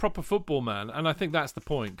 and he's a proper football man, and I think that's the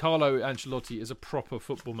point. Carlo Ancelotti is a proper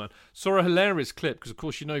football man. Saw a hilarious clip, because, of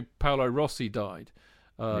course, Paolo Rossi died.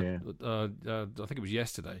 I think it was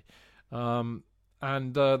yesterday.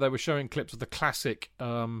 And they were showing clips of the classic,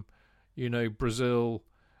 Brazil.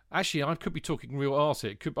 Actually, I could be talking real arse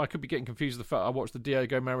here. I could be getting confused with the fact I watched the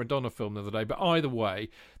Diego Maradona film the other day. But either way,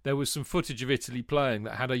 there was some footage of Italy playing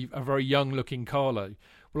that had a very young-looking Carlo.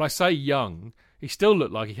 Well, I say young. He still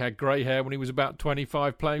looked like he had grey hair when he was about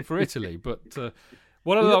 25 playing for Italy. But he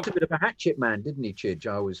looked a bit of a hatchet man, didn't he, Chidge?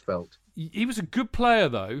 I always felt. He was a good player,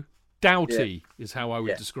 though. Doughty is how I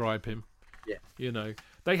would describe him. Yeah.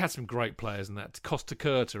 They had some great players in that. Costa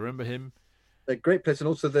Curta, remember him? They're great players, and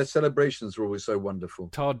also their celebrations were always so wonderful.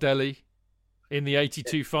 Tardelli in the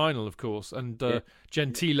 82 final, of course, and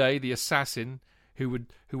Gentile, the assassin, who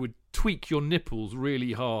would tweak your nipples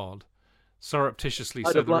really hard, surreptitiously.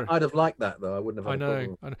 I'd have liked that, though. I wouldn't have. I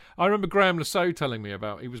know. I remember Graham Lasso telling me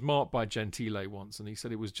about. He was marked by Gentile once, and he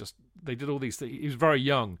said it was just they did all these things. He was very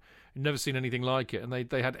young, he'd never seen anything like it, and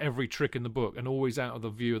they had every trick in the book, and always out of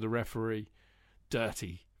the view of the referee.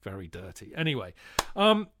 Dirty, very dirty. Anyway,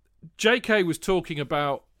 JK was talking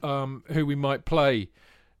about who we might play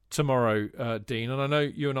tomorrow, Dean, and I know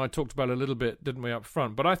you and I talked about it a little bit, didn't we, up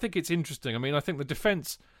front? But I think it's interesting. I mean, I think the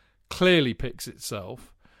defence clearly picks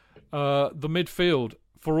itself. The midfield,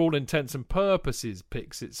 for all intents and purposes,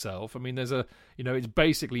 picks itself. I mean, there's it's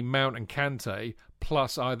basically Mount and Kante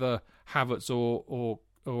plus either Havertz or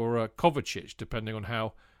Kovacic, depending on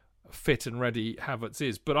how fit and ready Havertz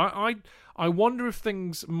is. But I wonder if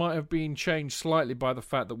things might have been changed slightly by the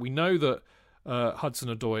fact that we know that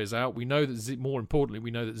Hudson-Odoi is out. We know that, more importantly,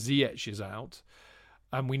 we know that Ziyech is out.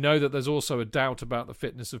 And we know that there's also a doubt about the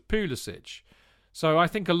fitness of Pulisic. So I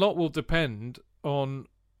think a lot will depend on,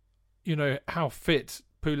 how fit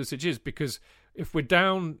Pulisic is. Because if we're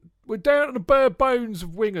down to the bare bones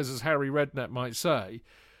of wingers, as Harry Redknapp might say,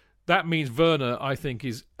 that means Werner, I think,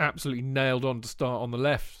 is absolutely nailed on to start on the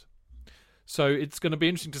left. So it's going to be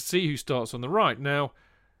interesting to see who starts on the right. Now,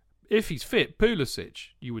 if he's fit, Pulisic,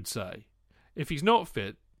 you would say. If he's not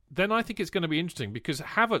fit, then I think it's going to be interesting because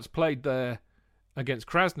Havertz played there against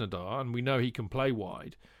Krasnodar, and we know he can play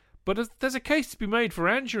wide. But there's a case to be made for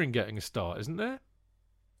Angerin getting a start, isn't there?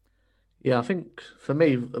 Yeah, I think for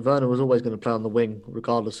me, Werner was always going to play on the wing,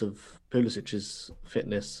 regardless of Pulisic's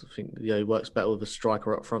fitness. I think he works better with a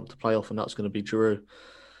striker up front to play off, and that's going to be Giroud.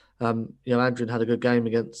 Angerin had a good game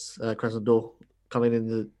against Krasnodar, coming in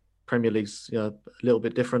the Premier League's a little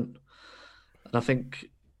bit different. And I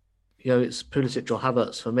think it's Pulisic or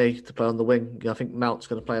Havertz for me to play on the wing. I think Mount's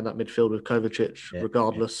going to play in that midfield with Kovacic,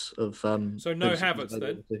 regardless of. So no Havertz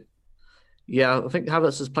then. Yeah, I think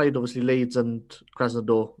Havertz has played obviously Leeds and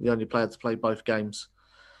Krasnodar, the only player to play both games,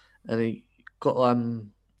 and he got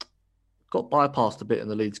bypassed a bit in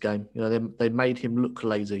the Leeds game. They made him look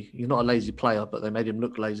lazy. He's not a lazy player, but they made him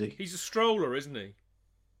look lazy. He's a stroller, isn't he?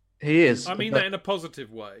 He is. I mean that in a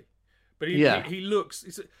positive way, but he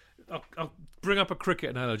looks. I'll bring up a cricket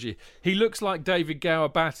analogy. He looks like David Gower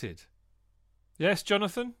batted. Yes,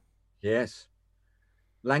 Jonathan? Yes.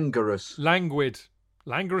 Languorous.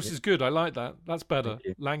 Languorous is good. I like that. That's better.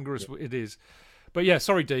 Languorous it is. But yeah,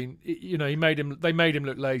 sorry, Dean. They made him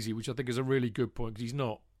look lazy, which I think is a really good point because he's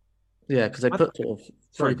not. Yeah, because they put sort of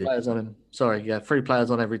three players on him. Three players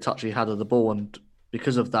on every touch he had of the ball, and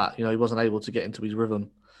because of that, he wasn't able to get into his rhythm.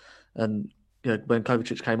 And when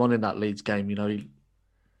Kovacic came on in that Leeds game,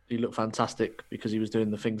 he looked fantastic because he was doing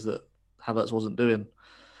the things that Havertz wasn't doing.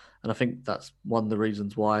 And I think that's one of the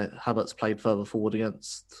reasons why Havertz played further forward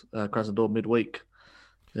against Krasnodar midweek,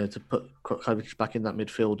 to put Kovacic back in that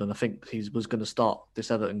midfield. And I think he was going to start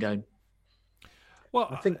this Everton game Well,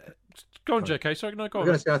 I think. Go on, JK. Sorry, no, go on. I'm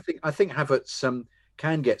going to say I think Havertz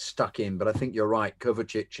can get stuck in, but I think you're right.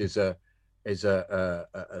 Kovacic is a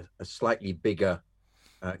slightly bigger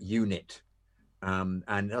unit,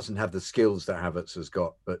 and doesn't have the skills that Havertz has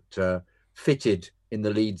got, but fitted in the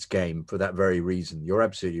Leeds game for that very reason. You're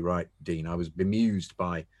absolutely right, Dean. I was bemused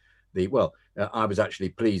by I was actually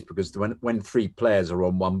pleased because when three players are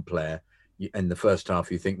on one player in the first half,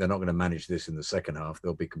 you think they're not going to manage this in the second half.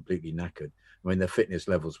 They'll be completely knackered. I mean, their fitness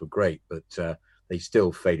levels were great, but they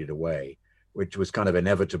still faded away, which was kind of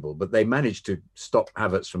inevitable. But they managed to stop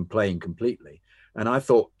Havertz from playing completely. And I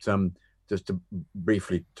thought, just to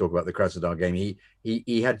briefly talk about the Krasnodar game,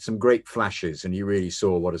 he had some great flashes, and you really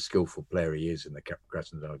saw what a skillful player he is in the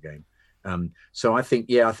Krasnodar game. So I think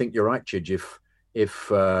you're right, Chidge.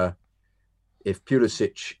 If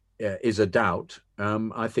Pulisic is a doubt,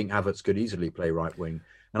 I think Havertz could easily play right wing.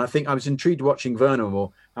 And I think I was intrigued watching Werner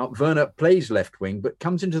more. Werner plays left wing, but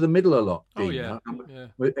comes into the middle a lot. Dean. Oh, yeah.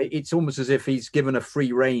 It's almost as if he's given a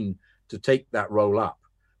free rein to take that role up.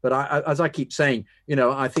 But as I keep saying,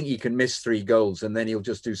 I think he can miss 3 goals and then he'll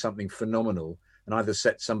just do something phenomenal and either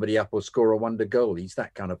set somebody up or score a wonder goal. He's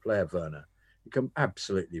that kind of player, Werner. He can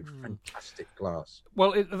absolutely fantastic class.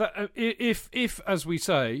 Well, if as we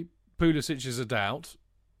say, Pulisic is a doubt,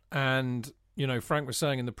 and Frank was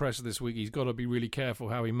saying in the press this week he's got to be really careful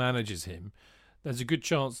how he manages him. There's a good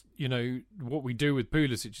chance, what we do with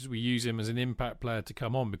Pulisic is we use him as an impact player to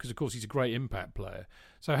come on because, of course, he's a great impact player.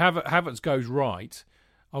 So Havertz goes right.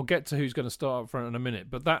 I'll get to who's going to start up front in a minute,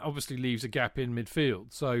 but that obviously leaves a gap in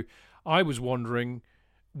midfield. So I was wondering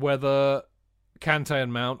whether Kante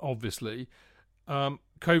and Mount, obviously,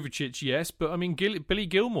 Kovacic, yes, but I mean Billy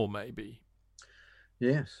Gilmour maybe.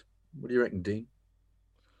 Yes. What do you reckon, Dean?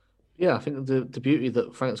 Yeah, I think the beauty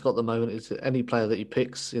that Frank's got at the moment is that any player that he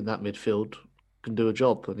picks in that midfield can do a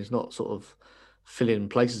job, and he's not sort of filling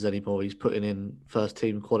places anymore. He's putting in first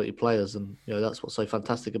team quality players, and that's what's so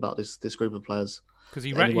fantastic about this group of players. Because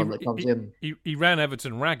he ran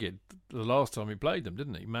Everton ragged the last time he played them,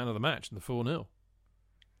 didn't he? Man of the match in the 4-0.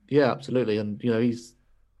 Yeah, absolutely, and he's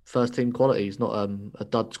first team quality. He's not a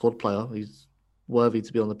dud squad player. He's worthy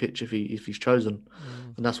to be on the pitch if he's chosen,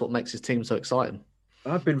 and that's what makes his team so exciting.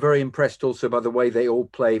 I've been very impressed also by the way they all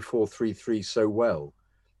play 4-3-3 so well.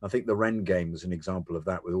 I think the Rennes game was an example of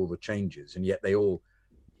that with all the changes, and yet they all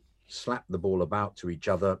slap the ball about to each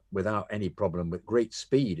other without any problem with great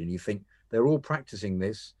speed. And you think they're all practicing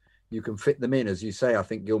this. You can fit them in, as you say. I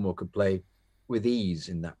think Gilmour could play with ease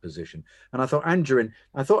in that position. And I thought Angerin,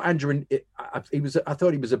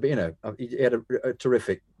 he had a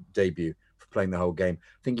terrific debut for playing the whole game.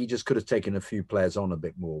 I think he just could have taken a few players on a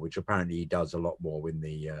bit more, which apparently he does a lot more in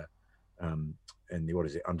the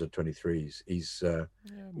under 23s. He's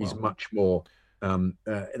much more.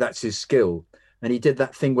 That's his skill. And he did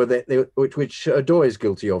that thing where which Odoi is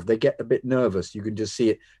guilty of. They get a bit nervous. You can just see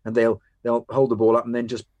it, and they'll hold the ball up and then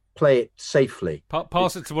just play it safely.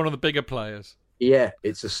 Pass it to one of the bigger players. Yeah,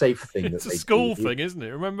 it's a safe thing. It's a school thing, isn't it?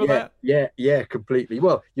 Remember that? Yeah, completely.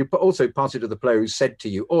 Well, you also pass it to the player who said to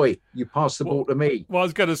you, "Oi, you pass the ball to me." Well, I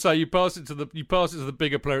was going to say you pass it to the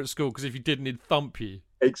bigger player at school because if you didn't, he'd thump you.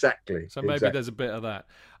 Exactly. So maybe there's a bit of that.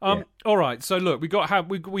 All right. So look,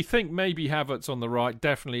 we think maybe Havertz on the right,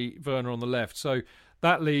 definitely Werner on the left. So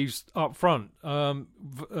that leaves up front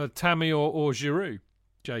Tammy or Giroud.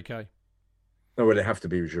 JK. Oh, well, it have to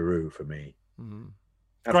be Giroud for me. Mm-hmm.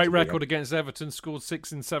 Great record against Everton. Scored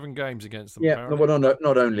 6 in 7 games against them. Yeah. Well,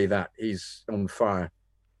 not only that, he's on fire,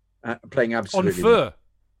 playing absolutely on fire.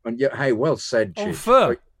 And yeah, hey, well said, on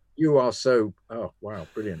fire. You are so. Oh wow,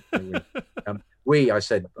 brilliant. I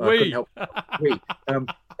said. I couldn't help.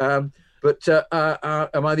 But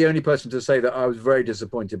am I the only person to say that I was very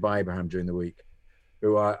disappointed by Abraham during the week?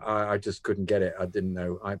 Who I just couldn't get it. I didn't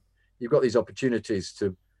know. You've got these opportunities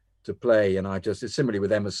to play, and similarly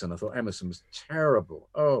with Emerson. I thought Emerson was terrible.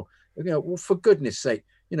 Oh, well, for goodness sake,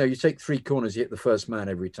 you take 3 corners, you hit the first man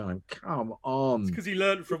every time. Come on. It's because he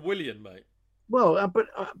learned from Willian, mate. Well, but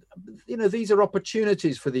these are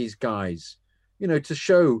opportunities for these guys, to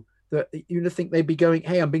show that think they'd be going,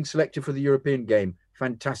 hey, I'm being selected for the European game.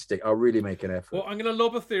 Fantastic. I'll really make an effort. Well, I'm going to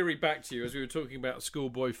lob a theory back to you as we were talking about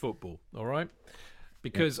schoolboy football. All right.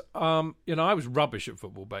 Because, I was rubbish at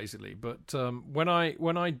football basically. But when I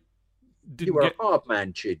didn't you were a hard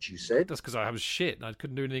man, Chidge, you said. That's because I was shit and I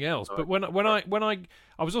couldn't do anything else. But when I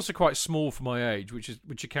was also quite small for my age,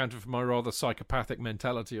 which accounted for my rather psychopathic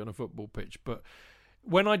mentality on a football pitch. But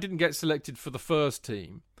when I didn't get selected for the first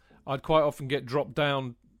team, I'd quite often get dropped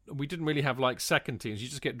down. We didn't really have like second teams. You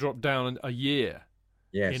just get dropped down a year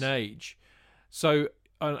in age. So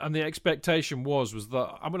and the expectation was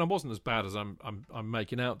that, I mean, I wasn't as bad as I'm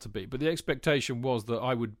making out to be, but the expectation was that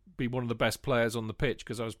I would be one of the best players on the pitch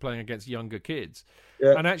because I was playing against younger kids.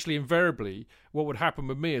 Yeah. And actually, invariably, what would happen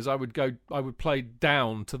with me is I would play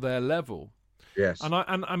down to their level. Yes. And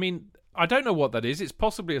I mean, I don't know what that is. It's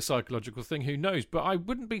possibly a psychological thing. Who knows? But I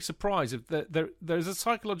wouldn't be surprised if there's a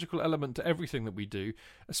psychological element to everything that we do,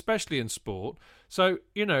 especially in sport. So,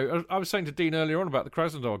 you know, I was saying to Dean earlier on about the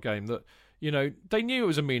Krasnodar game that, you know, they knew it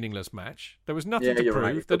was a meaningless match. There was nothing to prove.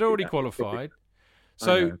 Right. They'd already qualified.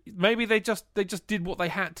 So maybe they just did what they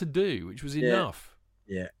had to do, which was enough.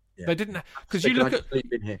 Yeah. They didn't, because you look at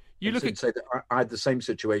say that I had the same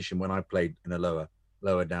situation when I played in a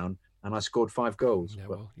lower down, and I scored 5 goals. Yeah,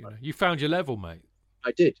 well, you found your level, mate.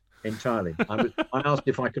 I did entirely. I asked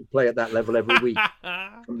if I could play at that level every week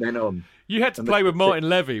from then on. You had to play with Martin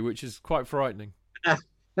Levy, which is quite frightening.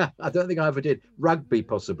 I don't think I ever did. Rugby,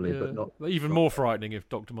 possibly, but not. Even more frightening if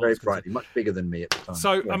Dr. Martin. Very frightening, much bigger than me at the time.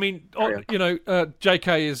 So, I mean, you know,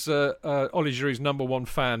 JK is Ollie Giroud's number one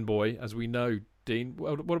fanboy, as we know, Dean.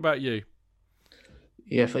 What about you?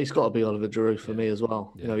 Yeah, he's got to be Oliver Giroud for me as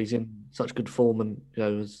well. Yeah. You know, he's in such good form, and you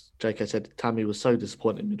know, as JK said, Tammy was so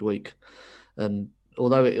disappointed midweek, and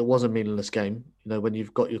although it was a meaningless game, you know, when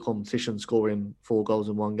you've got your competition scoring 4 goals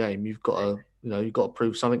in one game, you've got to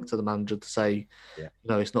prove something to the manager to say, you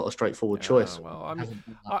know, it's not a straightforward choice. Well,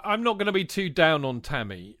 I'm not going to be too down on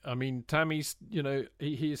Tammy. I mean, Tammy's, you know,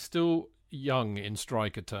 he is still young in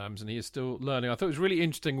striker terms, and he is still learning. I thought it was really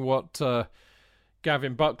interesting what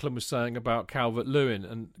Gavin Buckland was saying about Calvert-Lewin,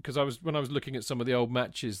 and because when I was looking at some of the old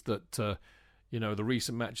matches that, you know, the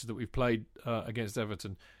recent matches that we've played against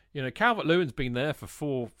Everton, you know, Calvert-Lewin's been there for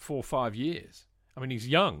 4 or 5 years. I mean, he's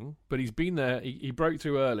young, but he's been there. He broke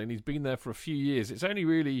through early, and he's been there for a few years. It's only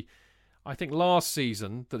really, I think, last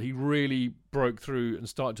season that he really broke through and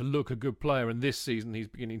started to look a good player, and this season he's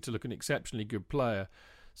beginning to look an exceptionally good player.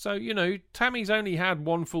 So, you know, Tammy's only had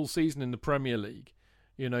 1 full season in the Premier League.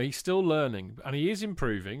 You know, he's still learning, and he is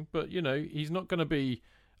improving, but, you know, he's not going to be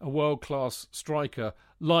a world-class striker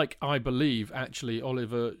like I believe, actually,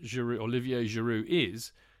 Olivier Giroud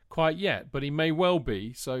is quite yet, but he may well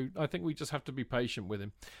be, so I think we just have to be patient with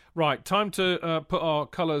him. Right, time to put our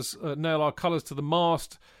colours, nail our colours to the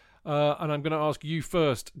mast, and I'm going to ask you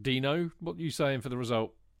first, Dino. What are you saying for the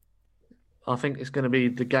result? I think it's going to be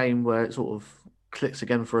the game where it sort of clicks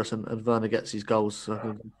again for us, and Werner gets his goals.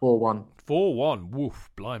 So 4-1. 4-1. Woof,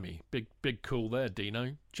 blimey. Big call there,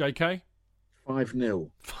 Dino. JK? 5-0.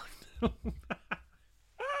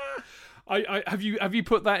 Have you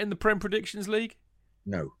put that in the Prem Predictions League?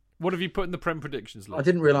 No. What have you put in the Prem Predictions League? I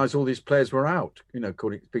didn't realise all these players were out. You know,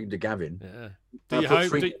 speaking to Gavin. Yeah. I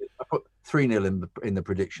put 3-0 in the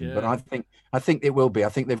prediction, but I think it will be. I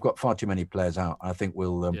think they've got far too many players out. I think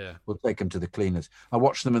we'll take them to the cleaners. I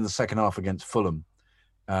watched them in the second half against Fulham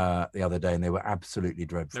the other day, and they were absolutely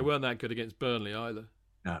dreadful. They weren't that good against Burnley either.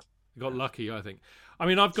 No, they got lucky, I think. I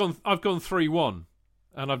mean, I've gone 3-1,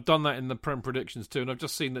 and I've done that in the Prem Predictions too. And I've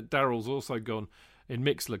just seen that Daryl's also gone in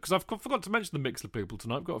Mixler, because I've forgot to mention the Mixler people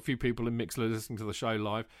tonight. I've got a few people in Mixler listening to the show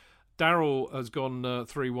live. Daryl has gone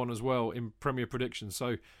 3-1 as well in Premier Predictions.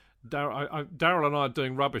 So Daryl and I are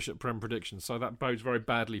doing rubbish at Prem Predictions, so that bodes very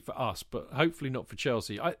badly for us, but hopefully not for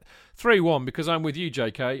Chelsea. 3-1 because I'm with you,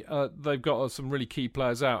 JK. They've got some really key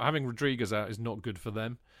players out. Having Rodriguez out is not good for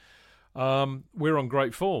them. We're on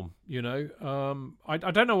great form, you know. I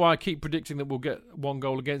don't know why I keep predicting that we'll get 1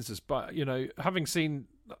 goal against us, but, you know, having seen,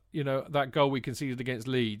 you know, that goal we conceded against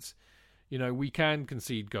Leeds, you know, we can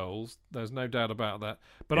concede goals. There's no doubt about that.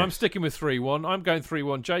 But yes. I'm sticking with 3-1. I'm going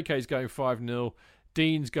 3-1. JK's going 5-0.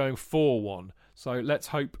 Dean's going 4-1. So let's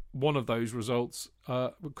hope one of those results,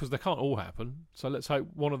 because they can't all happen, so let's hope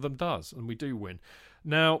one of them does and we do win.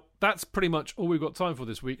 Now, that's pretty much all we've got time for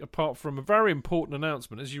this week, apart from a very important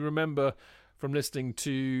announcement. As you remember from listening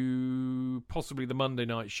to possibly the Monday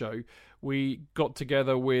night show, we got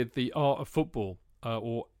together with the Art of Football,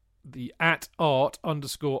 or the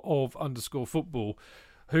 @art_of_football,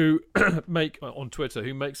 who make on Twitter,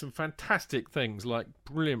 who make some fantastic things like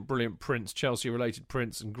brilliant prints, Chelsea-related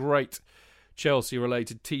prints, and great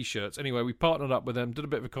Chelsea-related T-shirts. Anyway, we partnered up with them, did a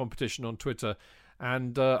bit of a competition on Twitter,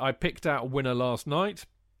 and I picked out a winner last night.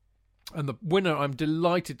 And the winner, I'm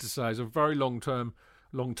delighted to say, is a very long-time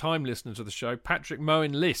listener to the show, Patrick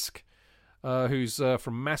Moen Lisk, who's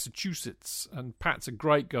from Massachusetts. And Pat's a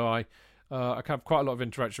great guy. I have quite a lot of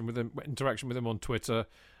interaction with him on Twitter.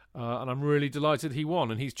 And I'm really delighted he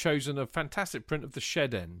won. And he's chosen a fantastic print of the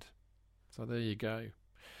Shed End. So there you go.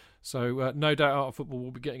 So no doubt Art of Football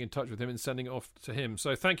will be getting in touch with him and sending it off to him.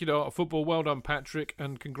 So thank you to Art of Football. Well done, Patrick,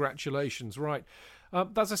 and congratulations. Right.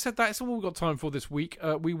 As I said, that's all we've got time for this week.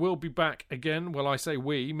 We will be back again. Well, I say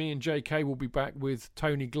we. Me and JK will be back with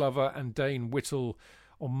Tony Glover and Dane Whittle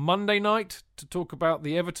on Monday night to talk about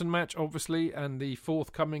the Everton match, obviously, and the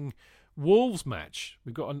forthcoming Wolves match.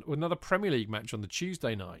 We've got another Premier League match on the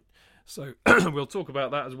Tuesday night. So we'll talk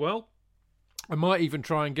about that as well. I might even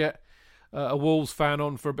try and get a Wolves fan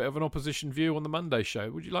on for a bit of an opposition view on the Monday show.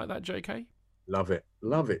 Would you like that, JK? Love it,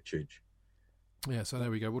 Chidge. Yeah, so there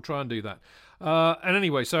we go. We'll try and do that. And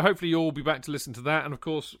anyway, so hopefully you'll all be back to listen to that. And of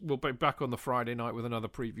course, we'll be back on the Friday night with another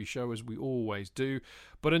preview show, as we always do.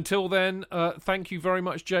 But until then, thank you very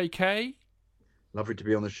much, JK. Lovely to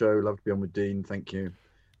be on the show. Love to be on with Dean. Thank you.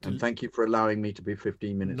 And thank you for allowing me to be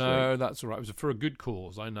 15 minutes late. No, that's all right. It was for a good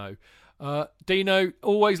cause, I know. Dino,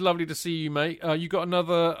 always lovely to see you, mate. You got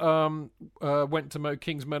another Went to Mow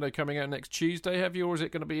Kings Meadow coming out next Tuesday, have you? Or is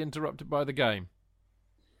it going to be interrupted by the game?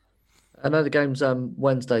 I know the game's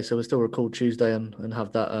Wednesday, so we'll still record Tuesday and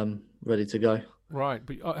have that ready to go. Right,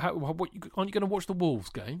 but aren't you going to watch the Wolves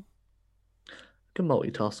game? Can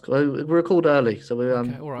multitask. We record early, so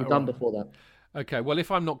we're done before that. Okay, well,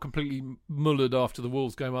 if I'm not completely mullered after the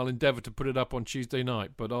Wolves game, I'll endeavour to put it up on Tuesday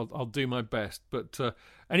night, but I'll do my best. But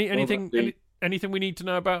anything we need to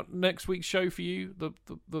know about next week's show for you, the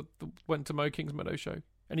Went to Mow Kings Meadow show?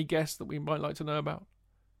 Any guests that we might like to know about?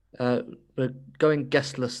 We're going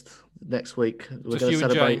guestless next week. We're Just you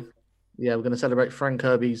and Jane? Yeah, we're going to celebrate Frank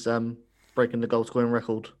Kirby's breaking the goal scoring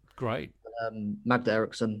record. Great. Magda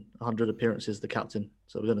Eriksson, 100 appearances, the captain.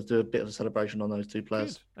 So we're going to do a bit of a celebration on those two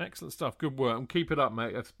players. Good. Excellent stuff. Good work. And keep it up,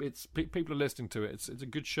 mate. It's people are listening to it. It's a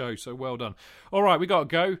good show, so well done. All right, we got to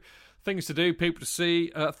go. Things to do, people to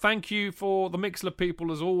see. Thank you for the Mixler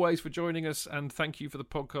people, as always, for joining us. And thank you for the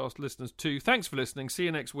podcast listeners, too. Thanks for listening. See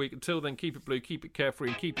you next week. Until then, keep it blue, keep it carefree,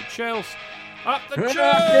 and keep it Chelsea. Up the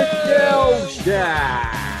Chelsea!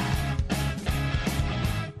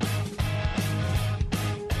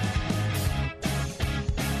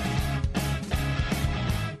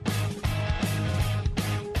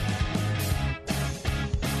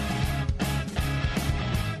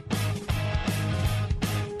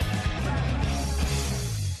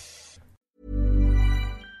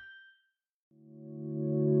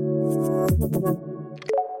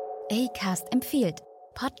 Acast empfiehlt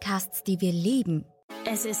Podcasts, die wir lieben.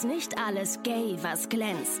 Es ist nicht alles gay, was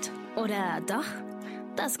glänzt. Oder doch?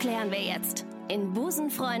 Das klären wir jetzt in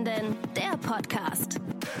Busenfreundin, der Podcast.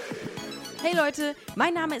 Hey Leute,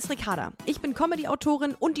 mein Name ist Ricarda. Ich bin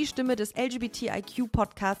Comedy-Autorin und die Stimme des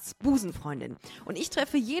LGBTIQ-Podcasts Busenfreundin. Und ich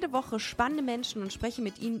treffe jede Woche spannende Menschen und spreche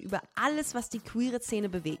mit ihnen über alles, was die queere Szene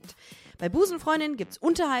bewegt. Bei Busenfreundin gibt's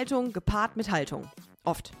Unterhaltung gepaart mit Haltung.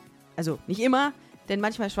 Oft. Also nicht immer, denn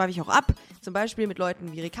manchmal schweife ich auch ab. Zum Beispiel mit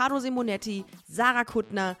Leuten wie Riccardo Simonetti, Sarah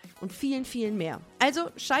Kuttner und vielen, vielen mehr. Also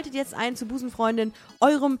schaltet jetzt ein zu Busenfreundin,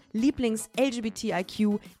 eurem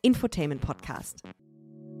Lieblings-LGBTIQ-Infotainment-Podcast.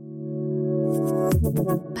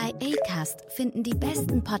 Bei Acast finden die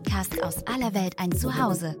besten Podcasts aus aller Welt ein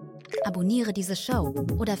Zuhause. Abonniere diese Show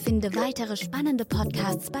oder finde weitere spannende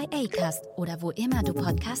Podcasts bei Acast oder wo immer du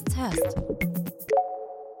Podcasts hörst.